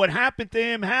 And what happened to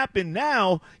him happened.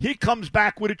 Now he comes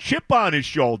back with a chip on his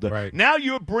shoulder. Right. Now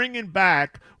you're bringing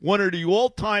back one of the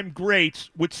all-time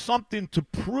greats with something to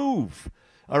prove.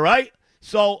 All right?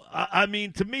 So, I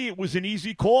mean, to me, it was an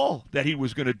easy call that he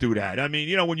was going to do that. I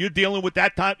mean, when you're dealing with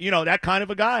that type, that kind of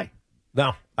a guy.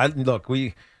 No, look,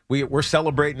 we're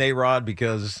celebrating A-Rod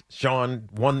because Sean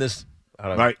won this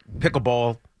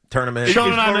pickleball tournament.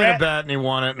 Sean and I made a bet, and he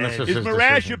won it. And is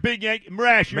Marash your big Yankee?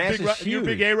 Marash, you're a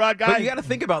big A-Rod guy? But you got to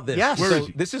think about this. Yes. So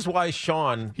this is why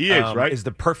Sean is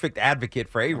the perfect advocate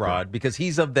for A-Rod because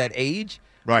he's of that age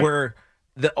where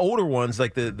the older ones,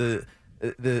 like the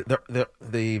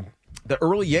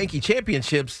early Yankee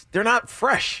championships, they're not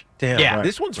fresh to him. Yeah.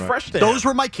 This one's fresh to him. Those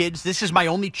were my kids. This is my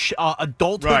only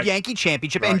adulthood Yankee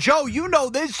championship. And, Joe, you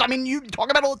know this. I mean, you talk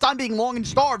about it all the time being long and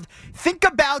starved. Think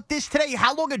about this today.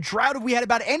 How long a drought have we had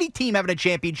about any team having a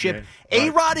championship? Yeah.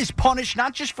 A-Rod is punished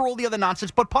not just for all the other nonsense,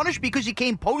 but punished because he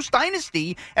came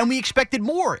post-dynasty, and we expected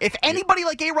more. If anybody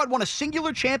like A-Rod won a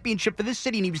singular championship for this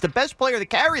city and he was the best player that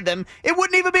carried them, it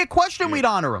wouldn't even be a question we'd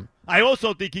honor him. I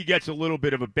also think he gets a little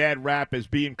bit of a bad rap as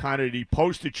being kind of the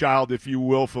poster child, if you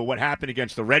will, for what happened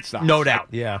against the Red Sox. No doubt.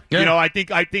 Yeah. I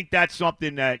think that's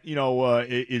something that,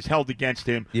 is held against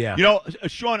him. Yeah.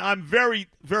 Sean, I'm very,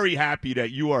 very happy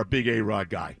that you are a big A-Rod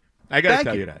guy. I got to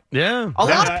tell you that. Yeah. A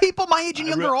lot of people my age and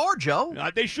younger are, Joe.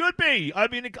 They should be. I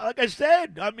mean, like I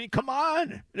said, come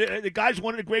on. The guy's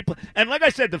one of the great players. And like I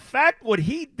said, the fact what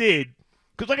he did,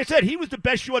 because like I said, he was the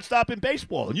best shortstop in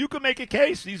baseball. And you can make a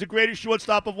case he's the greatest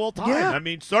shortstop of all time. Yeah. I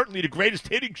mean, certainly the greatest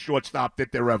hitting shortstop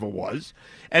that there ever was.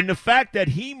 And the fact that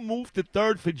he moved to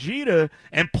third for Jeter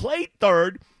and played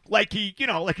third like he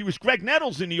was Greg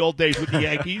Nettles in the old days with the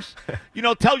Yankees,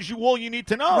 tells you all you need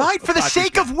to know. Right, for the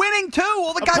sake of winning, too.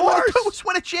 All the guy wanted to do was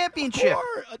win a championship.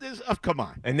 Come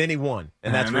on. And then he won.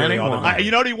 And that's really all that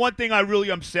matters. The one thing I really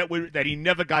upset with, that he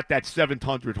never got that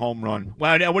 700 home run.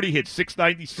 Well, what did he hit,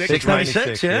 696?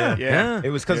 696, yeah. It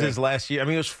was because his last year,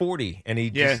 he was 40, and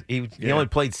he only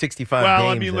played 65 games. Well,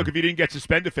 I mean, look, if he didn't get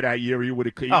suspended for that year, he would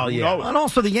have. Oh, yeah. And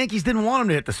also, the Yankees didn't want him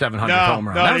to hit the 700 home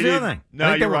run. That was the other thing. No, I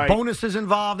think there you're were bonuses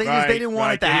involved. They didn't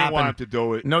want it to happen. happen. They didn't want him to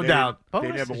do it. No doubt.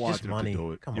 They never wanted him to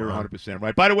do it. You're 100%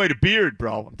 right. By the way, the beard,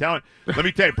 bro. Let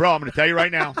me tell you, bro, I'm going to tell you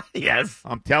right now. Yes.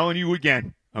 I'm telling you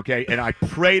again. Okay, and I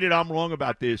pray that I'm wrong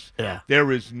about this. Yeah.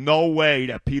 There is no way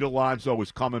that Pete Alonso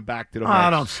is coming back to the Mets. I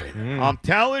don't say that. I'm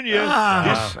telling you,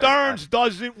 this Stearns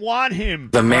doesn't want him.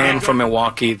 The man from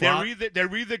Milwaukee. They're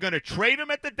either going to trade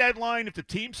him at the deadline if the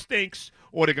team stinks,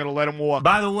 or they're going to let him walk.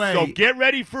 By the way, so get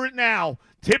ready for it now.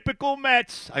 Typical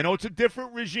Mets. I know it's a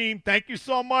different regime. Thank you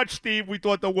so much, Steve. We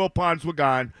thought the Wilpons were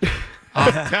gone.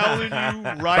 I'm telling you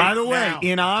right now. By the way,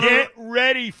 get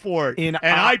ready for it.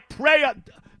 I pray.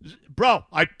 Bro,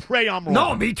 I pray I'm wrong.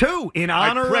 No, me too. In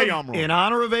honor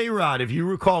of A-Rod, if you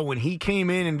recall, when he came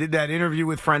in and did that interview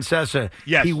with Francesa,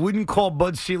 he wouldn't call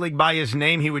Bud Selig by his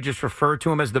name. He would just refer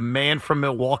to him as the man from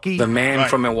Milwaukee. The man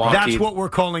from Milwaukee. That's what we're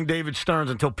calling David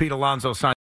Stearns until Pete Alonso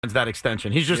signs that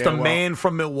extension. He's just a man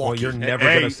from Milwaukee. Well, you're never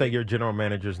going to say your general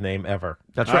manager's name ever.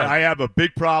 That's right. I have a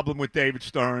big problem with David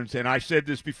Stearns, and I said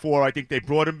this before. I think they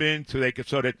brought him in so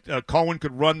that Cohen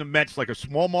could run the Mets like a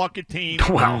small market team.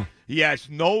 Wow. He has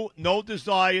no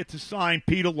desire to sign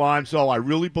Pete Alonso. I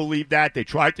really believe that. They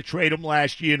tried to trade him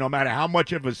last year, no matter how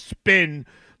much of a spin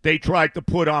they tried to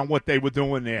put on what they were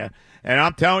doing there. And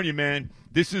I'm telling you, man,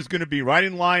 this is going to be right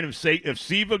in line of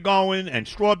Seaver going and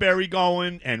Strawberry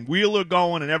going and Wheeler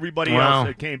going and everybody else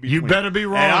that came between. You better be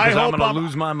wrong, because I'm going to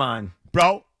lose my mind.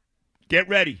 bro. Get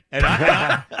ready, and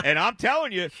I'm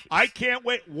telling you, I can't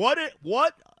wait. What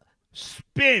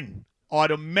spin are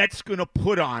the Mets going to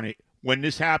put on it when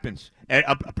this happens? And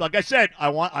like I said,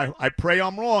 I pray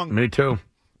I'm wrong. Me too.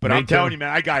 But I'm telling you, man,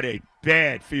 I got a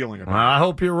bad feeling about it. I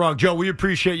hope you're wrong, Joe. We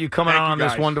appreciate you coming on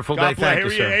this wonderful day. Thank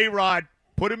you, sir. A-Rod.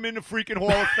 Put him in the freaking Hall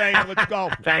of Fame. Let's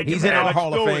go. He's in our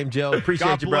Hall of Fame, Joe.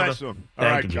 Appreciate you, brother. God bless him. All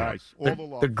right, guys. All the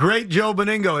love. The great Joe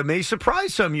Beningo. It may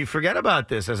surprise some. You forget about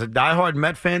this. As a diehard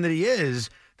Met fan that he is,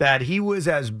 that he was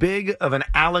as big of an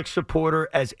Alex supporter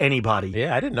as anybody.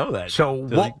 Yeah, I didn't know that. So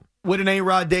what would an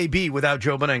A-Rod day be without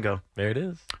Joe Beningo? There it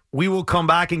is. We will come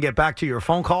back and get back to your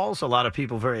phone calls. A lot of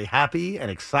people very happy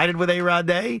and excited with A-Rod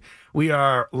Day. We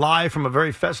are live from a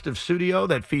very festive studio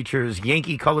that features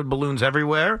Yankee-colored balloons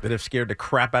everywhere. That have scared the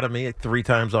crap out of me 3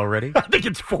 times already. I think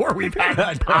it's 4 we've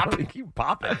had. Keep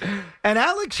popping. And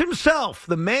Alex himself,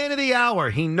 the man of the hour,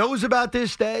 he knows about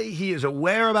this day. He is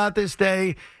aware about this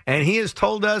day. And he has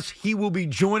told us he will be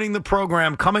joining the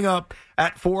program coming up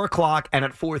at 4 o'clock. And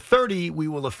at 4:30, we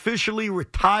will officially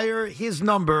retire his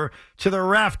number to the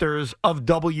rafters of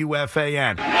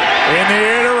WFAN. In the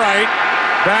air to right.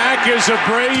 Back is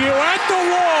Abreu at the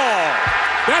wall.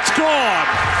 That's gone.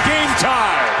 Game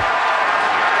tied.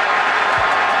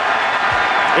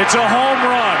 It's a home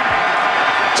run.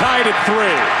 Tied at 3.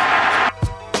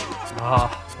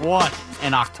 What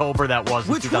in October that was.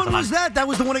 Which one was that? That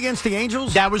was the one against the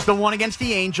Angels? That was the one against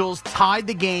the Angels. Tied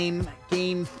the game.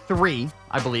 Game 3,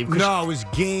 I believe. No, it was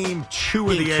game 2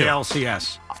 of the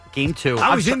ALCS. Game 2.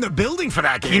 I was in the building for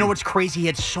that game. You know what's crazy? He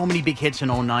had so many big hits in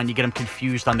 09. You get him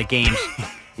confused on the games.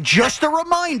 Just a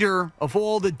reminder of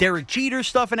all the Derek Jeter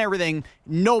stuff and everything.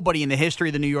 Nobody in the history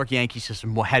of the New York Yankees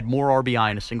system had more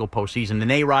RBI in a single postseason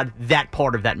than A-Rod, that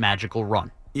part of that magical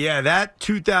run. Yeah, that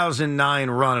 2009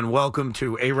 run, and welcome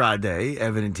to A-Rod Day.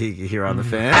 Evan and Tiki here on the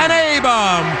Fan. An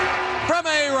A-bomb from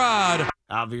A-Rod.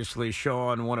 Obviously,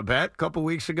 Sean won a bet a couple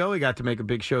weeks ago. He got to make a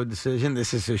big show decision.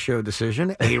 This is his show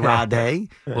decision, A-Rod Day.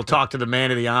 We'll talk to the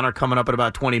man of the honor coming up in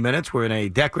about 20 minutes. We're in a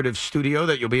decorative studio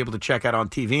that you'll be able to check out on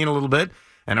TV in a little bit,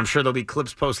 and I'm sure there'll be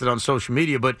clips posted on social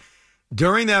media. But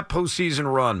during that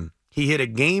postseason run, he hit a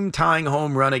game-tying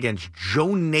home run against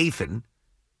Joe Nathan.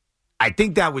 I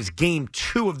think that was game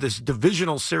 2 of this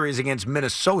divisional series against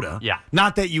Minnesota. Yeah.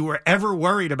 Not that you were ever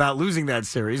worried about losing that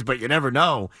series, but you never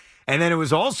know. And then it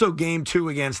was also game 2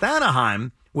 against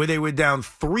Anaheim, where they were down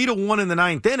 3-1 in the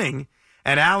 9th inning,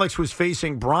 and Alex was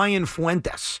facing Brian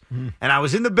Fuentes. And I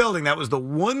was in the building. That was the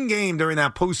one game during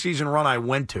that postseason run I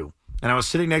went to. And I was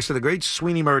sitting next to the great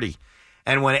Sweeney Murdy.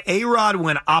 And when A-Rod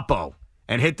went oppo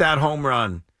and hit that home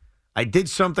run, I did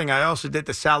something I also did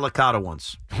to Sal Licata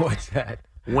once. What's that?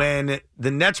 When the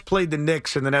Nets played the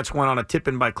Knicks and the Nets went on a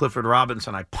tip-in by Clifford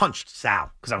Robinson, I punched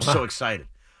Sal because I was so excited.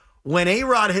 When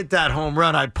A-Rod hit that home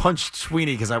run, I punched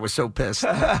Sweeney because I was so pissed.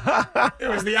 It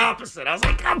was the opposite. I was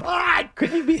like, come on.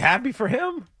 Couldn't you be happy for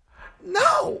him?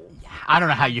 No. I don't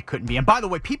know how you couldn't be. And by the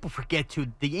way, people forget, too,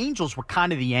 the Angels were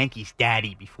kind of the Yankees'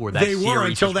 daddy before that series. They were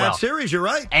until that series, you're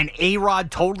right. And A-Rod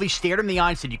totally stared him in the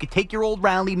eye and said, you could take your old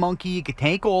rally monkey, you could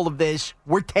take all of this,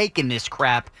 we're taking this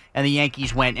crap. And the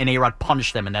Yankees went, and A-Rod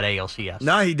punished them in that ALCS.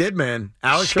 No, he did, man.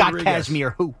 Alex Scott Rodriguez.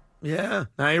 Kazmir, who? Yeah.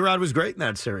 Now, A-Rod was great in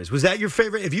that series. Was that your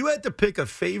favorite? If you had to pick a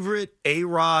favorite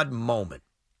A-Rod moment,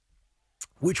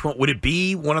 which one? Would it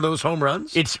be one of those home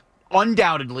runs? It's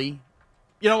undoubtedly...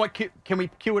 You know what? Can we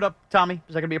cue it up, Tommy?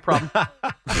 Is that going to be a problem?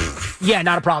 Yeah,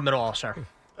 not a problem at all, sir.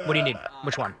 What do you need?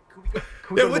 Which one?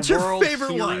 Yeah, what's your World favorite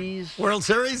Series? one? World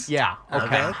Series? Yeah.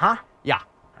 Okay. Huh? Yeah. All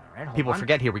right, hold People on.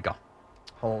 forget. Here we go.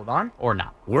 Hold on. Or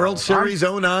not. World Series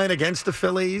 09 against the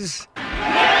Phillies. In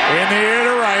the air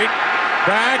to right.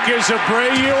 Back is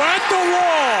Abreu at the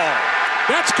wall.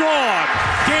 That's gone.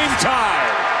 Game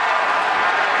tied.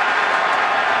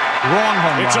 Wrong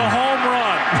home run. It's a home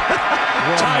run.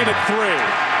 Tied at 3.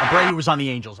 Abreu was on the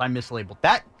Angels. I mislabeled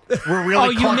that. We're really Oh,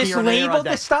 you clunky here on the air on mislabeled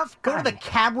that. this stuff? Go to the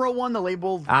camera one, the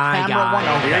labeled I camera got one. it.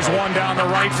 Okay. Here's one down the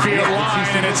right field line,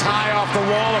 and it's high off the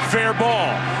wall. A fair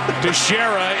ball.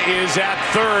 Teixeira is at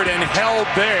third and held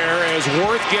there as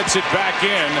Worth gets it back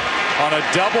in on a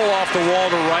double off the wall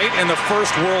to right, and the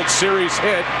first World Series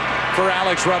hit for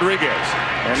Alex Rodriguez.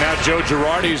 And now Joe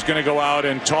Girardi is going to go out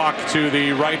and talk to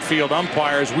the right field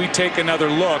umpires. We take another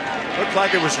look. Looked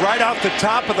like it was right off the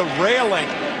top of the railing.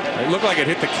 It looked like it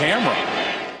hit the camera.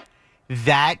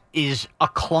 That is a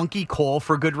clunky call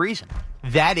for good reason.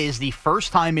 That is the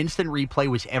first time instant replay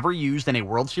was ever used in a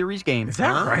World Series game. Is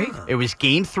that right? It was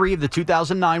Game 3 of the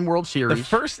 2009 World Series. The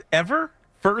first ever?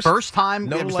 First time.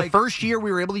 No, it was the first year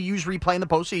we were able to use replay in the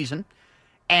postseason.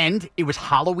 And it was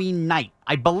Halloween night.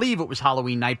 I believe it was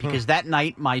Halloween night because that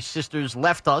night my sisters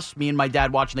left us, me and my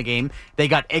dad watching the game. They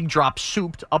got egg drop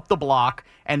souped up the block,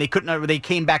 and they couldn't. They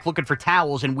came back looking for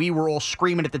towels, and we were all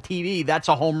screaming at the TV, "That's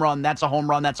a home run! That's a home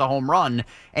run! That's a home run!"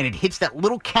 And it hits that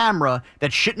little camera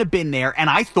that shouldn't have been there, and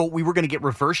I thought we were going to get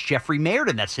reverse Jeffrey Mayer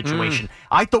in that situation.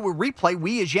 I thought with replay,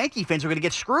 we as Yankee fans were going to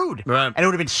get screwed. Right. And it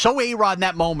would have been so A-Rod in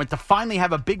that moment to finally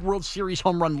have a big World Series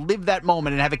home run, live that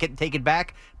moment, and have it get taken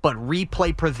back. But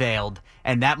replay prevailed,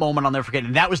 and that moment I'll never forget.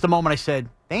 And that was the moment I said,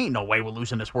 "There ain't no way we're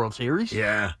losing this World Series."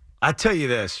 Yeah. I tell you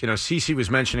this, Cece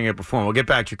was mentioning it before. We'll get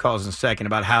back to your calls in a second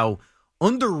about how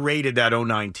underrated that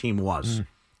 09 team was.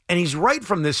 And he's right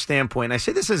from this standpoint. I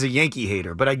say this as a Yankee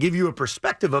hater, but I give you a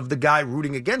perspective of the guy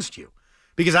rooting against you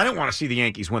because I don't want to see the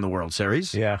Yankees win the World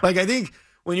Series. Yeah. Like, I think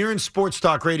when you're in sports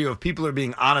talk radio, if people are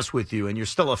being honest with you and you're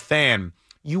still a fan,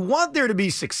 you want there to be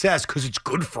success because it's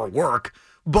good for work.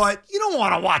 But you don't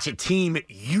want to watch a team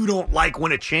you don't like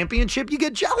win a championship. You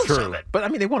get jealous of it. But, I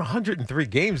mean, they won 103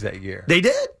 games that year. They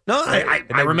did. No, Right.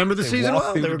 I remember the season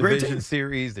well. They were a great division team.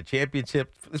 series, the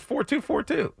championship. It's 4-2,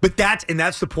 4-2. But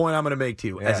that's the point I'm going to make to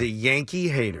you. Yeah. As a Yankee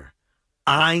hater,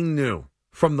 I knew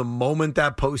from the moment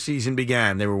that postseason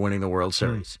began they were winning the World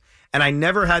Series. And I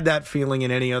never had that feeling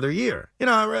in any other year.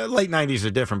 Late 90s are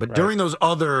different, but during those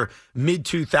other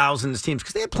mid-2000s teams,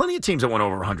 because they had plenty of teams that went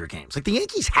over 100 games. Like the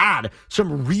Yankees had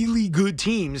some really good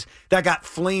teams that got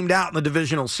flamed out in the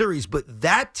divisional series, but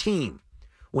that team,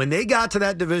 when they got to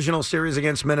that divisional series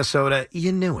against Minnesota,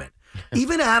 you knew it.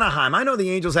 Even Anaheim, I know the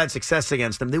Angels had success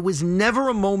against them. There was never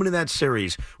a moment in that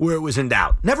series where it was in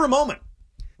doubt. Never a moment.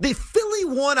 The Philly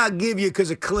won, I'll give you, because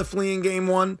of Cliff Lee in game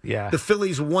one. Yeah. The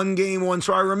Phillies won game one.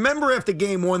 So I remember after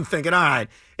game one thinking, all right,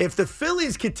 if the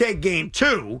Phillies could take game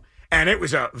two, and it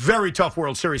was a very tough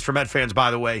World Series for Met fans, by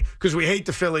the way, because we hate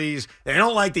the Phillies. They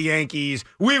don't like the Yankees.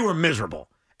 We were miserable.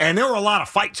 And there were a lot of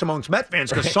fights amongst Met fans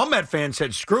because some Met fans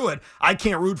said, screw it, I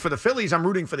can't root for the Phillies, I'm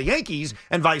rooting for the Yankees,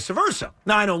 and vice versa.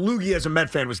 Now, I know Loogie as a Met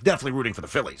fan was definitely rooting for the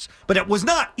Phillies, but it was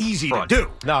not easy to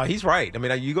do. No, he's right. I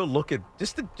mean, you go look at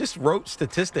just rote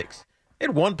statistics. They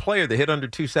had one player that hit under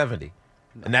 270,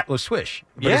 and that was Swish.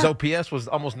 But his OPS was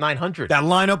almost 900. That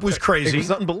lineup was crazy. It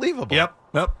was unbelievable. Yep.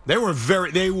 They were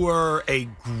a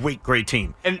great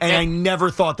team. And I never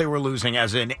thought they were losing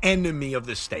as an enemy of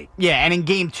the state. Yeah, and in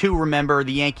game two, remember,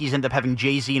 the Yankees ended up having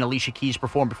Jay-Z and Alicia Keys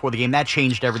perform before the game. That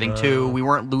changed everything, too. We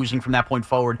weren't losing from that point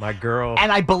forward. My girl.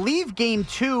 And I believe game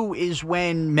two is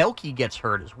when Melky gets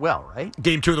hurt as well, right?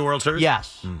 Game two of the World Series?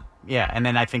 Yes. Yeah, and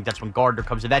then I think that's when Gardner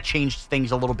comes in. That changed things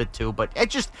a little bit, too. But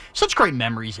it's just such great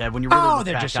memories, Ed, when you really look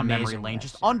they're back just down memory amazing. lane.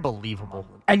 Just unbelievable.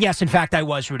 And yes, in fact, I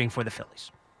was rooting for the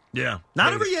Phillies. Yeah.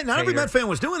 Not every Met fan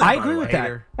was doing that. I agree with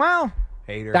that. Well,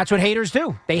 that's what haters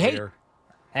do. They hate.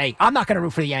 Hey, I'm not going to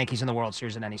root for the Yankees in the World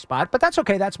Series in any spot, but that's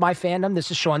okay. That's my fandom.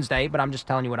 This is Sean's day, but I'm just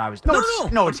telling you what I was doing.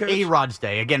 No, it's A-Rod's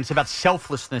day. Again, it's about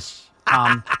selflessness.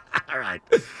 All right.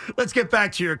 Let's get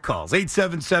back to your calls.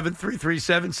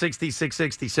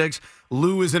 877-337-6666.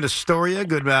 Lou is in Astoria.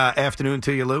 Good afternoon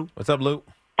to you, Lou. What's up, Lou?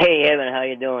 Hey, Evan. How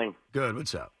you doing? Good.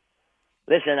 What's up?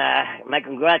 Listen, my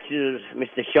congrats to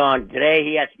Mr. Sean. Today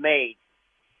he has made,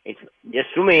 it's just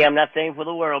for me, I'm not saying for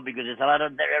the world because there's a lot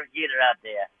of cheaters out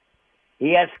there.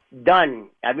 He has done,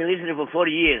 I've been listening for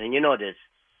 40 years, and you know this.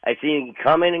 I've seen him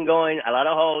coming and going, a lot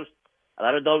of hosts, a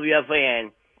lot of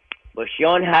WFAN. But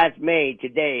Sean has made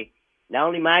today, not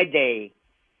only my day,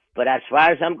 but as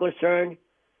far as I'm concerned,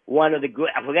 one of the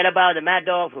great, forget about the Mad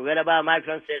Dog, forget about Mike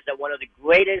Francesa, one of the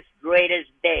greatest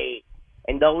day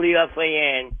in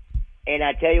WFAN. And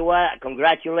I tell you what,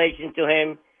 congratulations to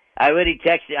him. I already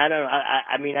texted, I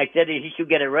said that he should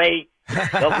get a raise.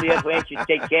 WFAN should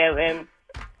take care of him.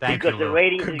 Because the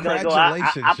ratings is going to go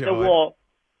up the wall.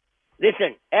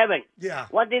 Listen, Evan. Yeah.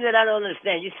 One thing that I don't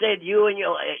understand, you said you and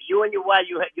your wife,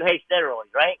 you hate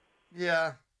steroids, right?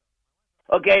 Yeah.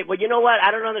 Okay, but you know what?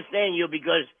 I don't understand you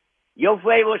because your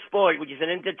favorite sport, which is an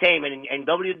entertainment, and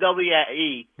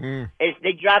WWE, is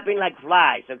they dropping like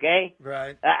flies, okay?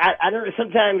 Right. I don't know.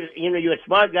 Sometimes, you're a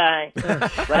smart guy,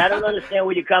 but I don't understand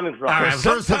where you're coming from. All right,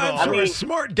 first of all, for a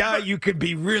smart guy, you could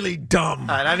be really dumb.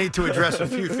 All right, I need to address a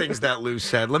few things that Lou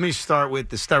said. Let me start with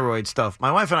the steroid stuff.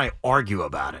 My wife and I argue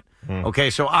about it. Okay,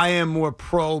 so I am more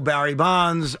pro Barry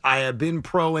Bonds. I have been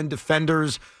pro and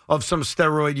defenders of some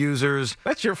steroid users.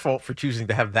 That's your fault for choosing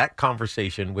to have that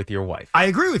conversation with your wife. I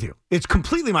agree with you. It's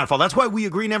completely my fault. That's why we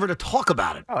agree never to talk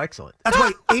about it. Oh, excellent. That's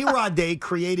why A-Rod Day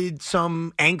created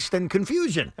some angst and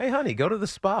confusion. Hey, honey, go to the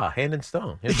spa, Hand and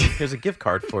Stone. Here's a gift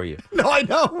card for you. No, I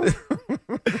know.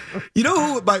 You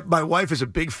know who my wife is a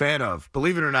big fan of,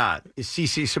 believe it or not, is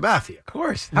CeCe Sabathia. Of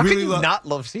course. How can you not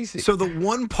love CeCe? So the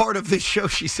one part of this show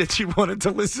she said she wanted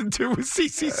to listen to was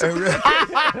CeCe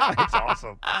Sabathia. That's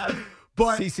awesome.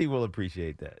 But CeCe will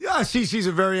appreciate that. Yeah, CeCe's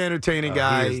a very entertaining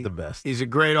guy. He is the best. He's a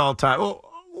great all-time. Well,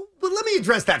 but let me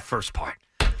address that first part.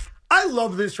 I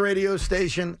love this radio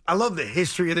station. I love the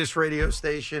history of this radio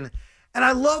station. And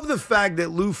I love the fact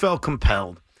that Lou felt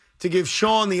compelled to give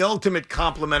Sean the ultimate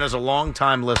compliment as a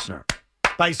longtime listener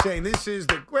by saying this is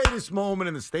the greatest moment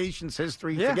in the station's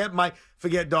history. Yeah.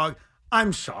 Forget dog.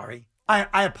 I'm sorry.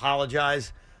 I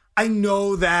apologize. I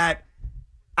know that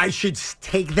I should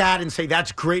take that and say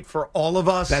that's great for all of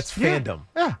us. That's fandom.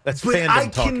 Yeah. That's but fandom I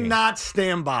talking. cannot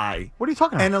stand by. What are you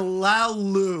talking about? And allow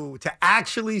Lou to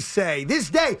actually say this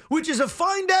day, which is a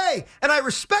fine day, and I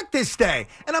respect this day,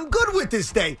 and I'm good with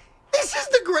this day. This is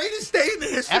the greatest day in the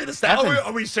history of the state.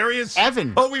 Are we serious?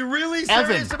 Evan. Are we really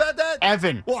serious about that?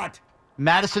 Evan. What?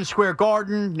 Madison Square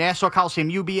Garden, Nassau Coliseum,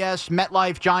 UBS,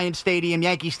 MetLife, Giants Stadium,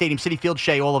 Yankee Stadium, Citi Field,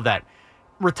 Shea, all of that.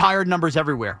 Retired numbers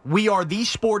everywhere. We are the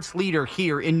sports leader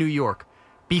here in New York.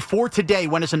 Before today,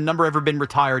 when has a number ever been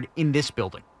retired in this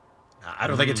building? I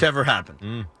don't think it's ever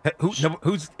happened.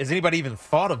 Has anybody even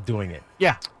thought of doing it?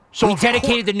 Yeah. So we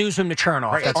dedicated the newsroom to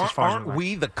Chernoff. Right. That's as far as Aren't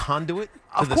we the conduit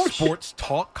to Of the course. sports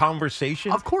talk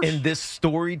conversation Of course. in this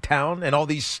storied town and all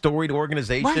these storied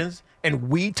organizations? And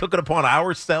we took it upon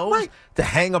ourselves to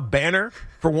hang a banner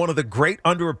for one of the great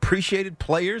underappreciated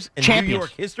players in New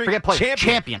York history. Forget players.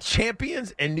 Champions.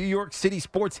 Champions in New York City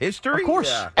sports history. Of course.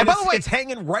 Yeah. And by the way, it's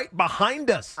hanging right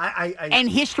behind us. And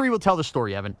history will tell the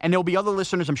story, Evan. And there'll be other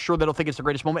listeners, I'm sure, that'll think it's the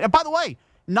greatest moment. And by the way,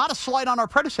 not a slight on our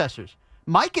predecessors.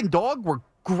 Mike and Dog were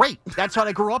great. That's what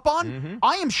I grew up on. Mm-hmm.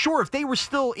 I am sure if they were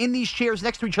still in these chairs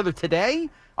next to each other today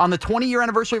on the 20-year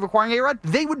anniversary of acquiring A-Rod,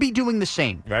 they would be doing the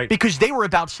same. Right. Because they were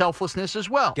about selflessness as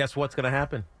well. Guess what's going to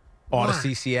happen?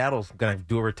 Odyssey Seattle's going to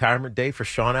do a retirement day for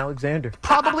Sean Alexander.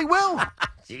 Probably will.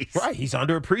 Right. He's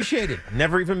underappreciated.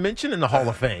 Never even mentioned in the Hall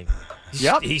of Fame.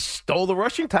 Yep. He stole the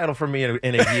rushing title from me in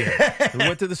a year. He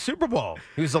went to the Super Bowl.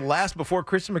 He was the last before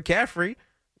Christian McCaffrey,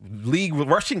 league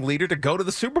rushing leader, to go to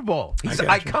the Super Bowl. He's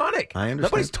iconic. I understand.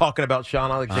 Nobody's talking about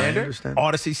Sean Alexander. I understand.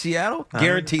 Odyssey Seattle.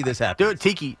 Guarantee this happens. Dude,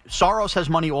 Tiki, Soros has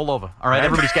money all over. All right,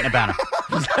 everybody's getting a banner.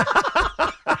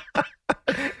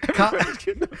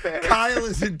 Kyle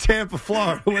is in Tampa,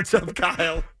 Florida. What's up,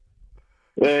 Kyle?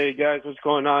 Hey guys, what's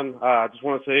going on? I just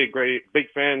want to say, big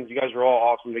fans. You guys are all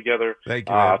awesome together. Thank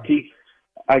you. Teak,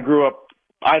 I grew up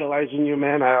idolizing you,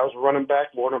 man. I was a running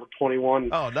back, born number 21.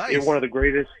 Oh, nice. You're one of the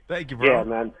greatest. Thank you, bro. Yeah,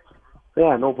 man.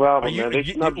 Yeah, no problem, Are you- man. They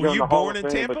you- snubbed were on you the Hall born of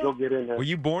in Fame, Tampa? But you'll get in there. Were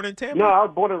you born in Tampa? No, I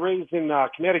was born and raised in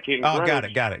Connecticut. In Oh,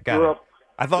 Greenwich. got it. Grew up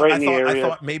I thought right in the area. I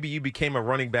thought maybe you became a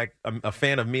running back, a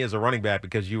fan of me as a running back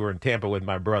because you were in Tampa with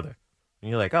my brother. And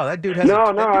you're like, oh, that dude has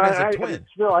a twin.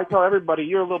 Still, I tell everybody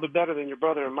you're a little bit better than your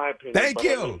brother, in my opinion. Thank But,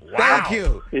 you. wow. Thank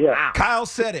you. Yeah. Kyle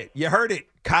said it. You heard it.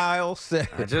 Kyle said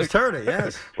it. I just heard it,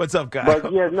 yes. What's up, Kyle?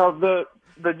 But yeah, no,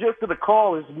 the gist of the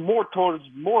call is more towards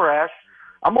Morash.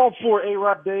 I'm all for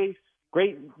A-Rod Day.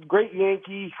 Great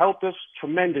Yankee, helped us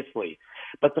tremendously.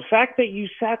 But the fact that you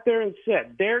sat there and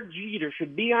said Derek Jeter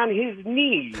should be on his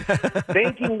knees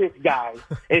thanking this guy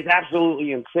is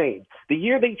absolutely insane. The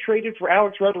year they traded for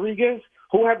Alex Rodriguez,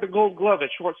 who had the gold glove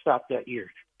at shortstop that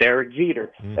year? Derek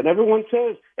Jeter. And everyone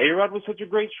says A-Rod was such a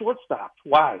great shortstop.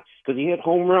 Why? Because he hit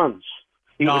home runs.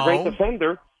 He was a great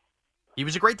defender. He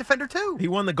was a great defender, too. He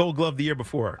won the Gold Glove the year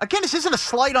before. Again, this isn't a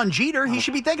slight on Jeter. He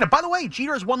should be thanking him. By the way,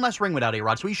 Jeter has one less ring without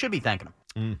A-Rod, so he should be thanking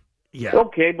him. Yeah.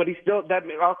 Okay, but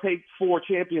I'll take 4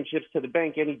 championships to the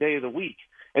bank any day of the week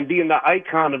and being the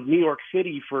icon of New York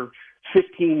City for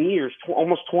 15 years,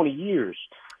 almost 20 years.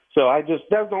 So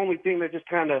that's the only thing that just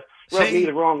kind of rubbed me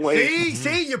the wrong way.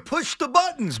 See, you pushed the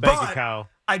buttons. Thank but you, Kyle.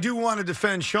 I do want to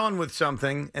defend Sean with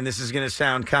something, and this is going to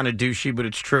sound kind of douchey, but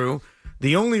it's true.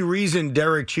 The only reason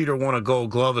Derek Jeter won a Gold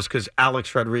Glove is because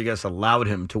Alex Rodriguez allowed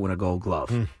him to win a Gold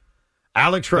Glove.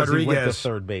 Alex Rodriguez He went to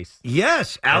third base.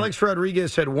 Yes, Alex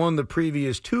Rodriguez had won the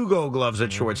previous 2 Gold Gloves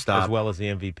at shortstop, as well as the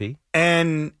MVP.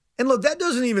 And look, that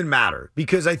doesn't even matter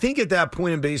because I think at that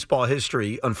point in baseball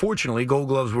history, unfortunately, Gold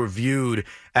Gloves were viewed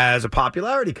as a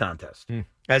popularity contest.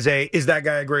 Is that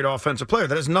guy a great offensive player?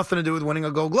 That has nothing to do with winning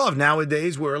a Gold Glove.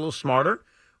 Nowadays, we're a little smarter.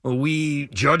 We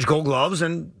judge Gold Gloves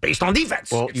and based on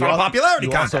defense. Well, It's not a popularity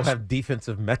contest. You also have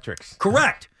defensive metrics.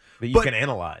 Correct. That you can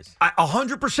analyze.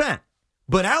 100%.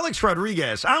 But Alex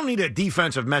Rodriguez, I don't need a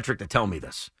defensive metric to tell me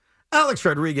this. Alex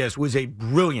Rodriguez was a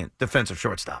brilliant defensive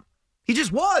shortstop. He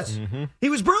just was. He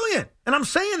was brilliant. And I'm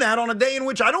saying that on a day in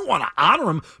which I don't want to honor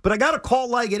him, but I got to call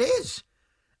like it is.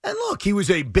 And look, he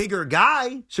was a bigger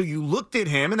guy, so you looked at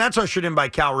him, and that's ushered in by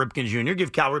Cal Ripken Jr.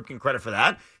 Give Cal Ripken credit for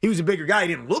that. He was a bigger guy. He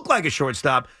didn't look like a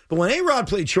shortstop. But when A-Rod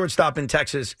played shortstop in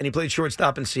Texas and he played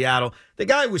shortstop in Seattle, the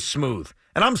guy was smooth.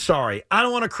 And I'm sorry, I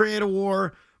don't want to create a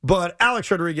war, but Alex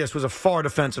Rodriguez was a far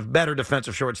better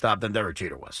defensive shortstop than Derek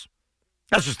Jeter was.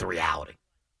 That's just the reality.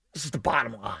 This is the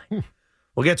bottom line.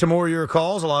 We'll get to more of your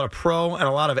calls, a lot of pro and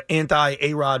a lot of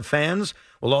anti-A-Rod fans.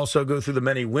 We'll also go through the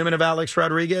many women of Alex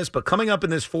Rodriguez. But coming up in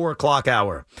this 4 o'clock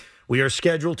hour, we are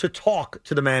scheduled to talk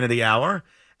to the man of the hour.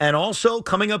 And also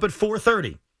coming up at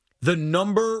 4:30, the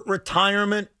number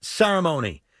retirement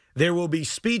ceremony. There will be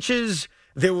speeches.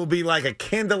 There will be like a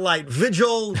candlelight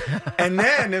vigil. And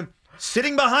then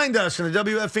sitting behind us in the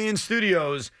WFAN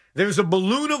studios, there's a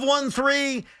balloon of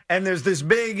 1-3, and there's this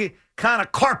big kind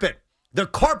of carpet. The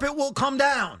carpet will come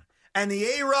down, and the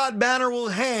A-Rod banner will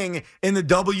hang in the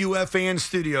WFAN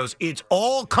studios. It's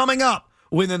all coming up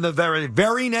within the very,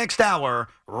 very next hour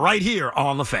right here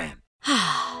on The Fan.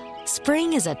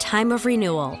 Spring is a time of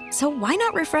renewal, so why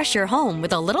not refresh your home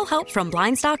with a little help from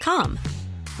Blinds.com?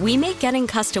 We make getting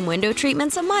custom window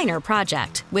treatments a minor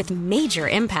project with major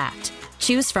impact.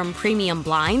 Choose from premium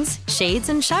blinds, shades,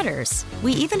 and shutters.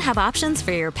 We even have options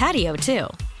for your patio, too.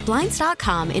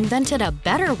 Blinds.com invented a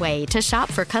better way to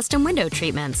shop for custom window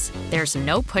treatments. There's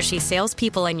no pushy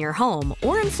salespeople in your home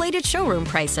or inflated showroom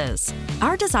prices.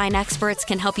 Our design experts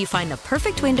can help you find the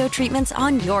perfect window treatments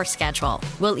on your schedule.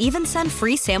 We'll even send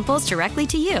free samples directly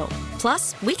to you.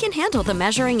 Plus, we can handle the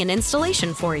measuring and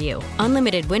installation for you.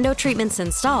 Unlimited window treatments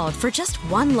installed for just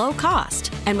one low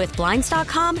cost. And with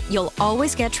Blinds.com, you'll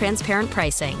always get transparent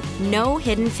pricing. No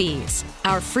hidden fees.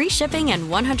 Our free shipping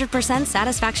and 100%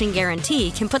 satisfaction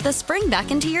guarantee can put the spring back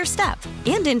into your step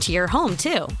and into your home,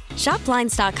 too. Shop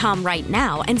Blinds.com right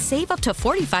now and save up to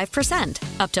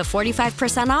 45%. Up to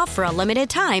 45% off for a limited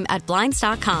time at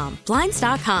Blinds.com.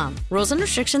 Blinds.com. Rules and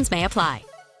restrictions may apply.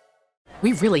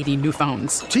 We really need new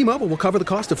phones. T-Mobile will cover the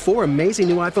cost of 4 amazing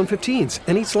new iPhone 15s,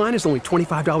 and each line is only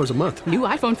 $25 a month. New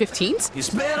iPhone 15s? It's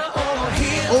better over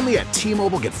here. Only at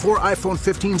T-Mobile, get 4 iPhone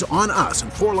 15s on us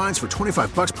and 4 lines for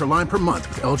 $25 per line per month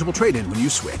with eligible trade-in when you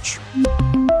switch.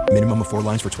 Minimum of 4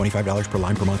 lines for $25 per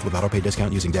line per month with autopay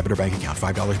discount using debit or bank account.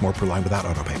 $5 more per line without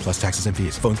autopay, plus taxes and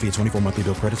fees. Phone fee at 24 monthly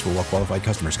bill credits for well-qualified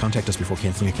customers. Contact us before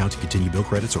canceling account to continue bill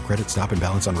credits or credit stop and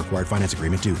balance on required finance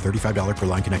agreement due. $35 per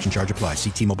line connection charge applies. See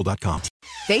T-Mobile.com.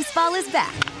 Baseball is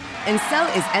back, and so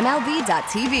is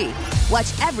MLB.tv.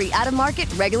 Watch every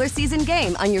out-of-market, regular season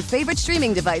game on your favorite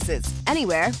streaming devices.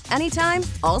 Anywhere, anytime,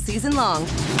 all season long.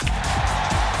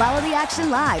 Follow the action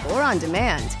live or on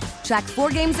demand. Track 4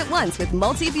 games at once with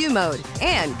multi-view mode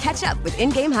and catch up with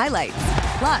in-game highlights.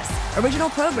 Plus, original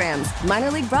programs,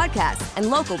 minor league broadcasts, and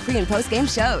local pre- and post-game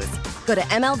shows. Go to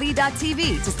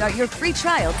MLB.tv to start your free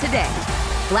trial today.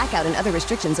 Blackout and other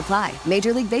restrictions apply.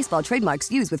 Major League Baseball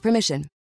trademarks used with permission.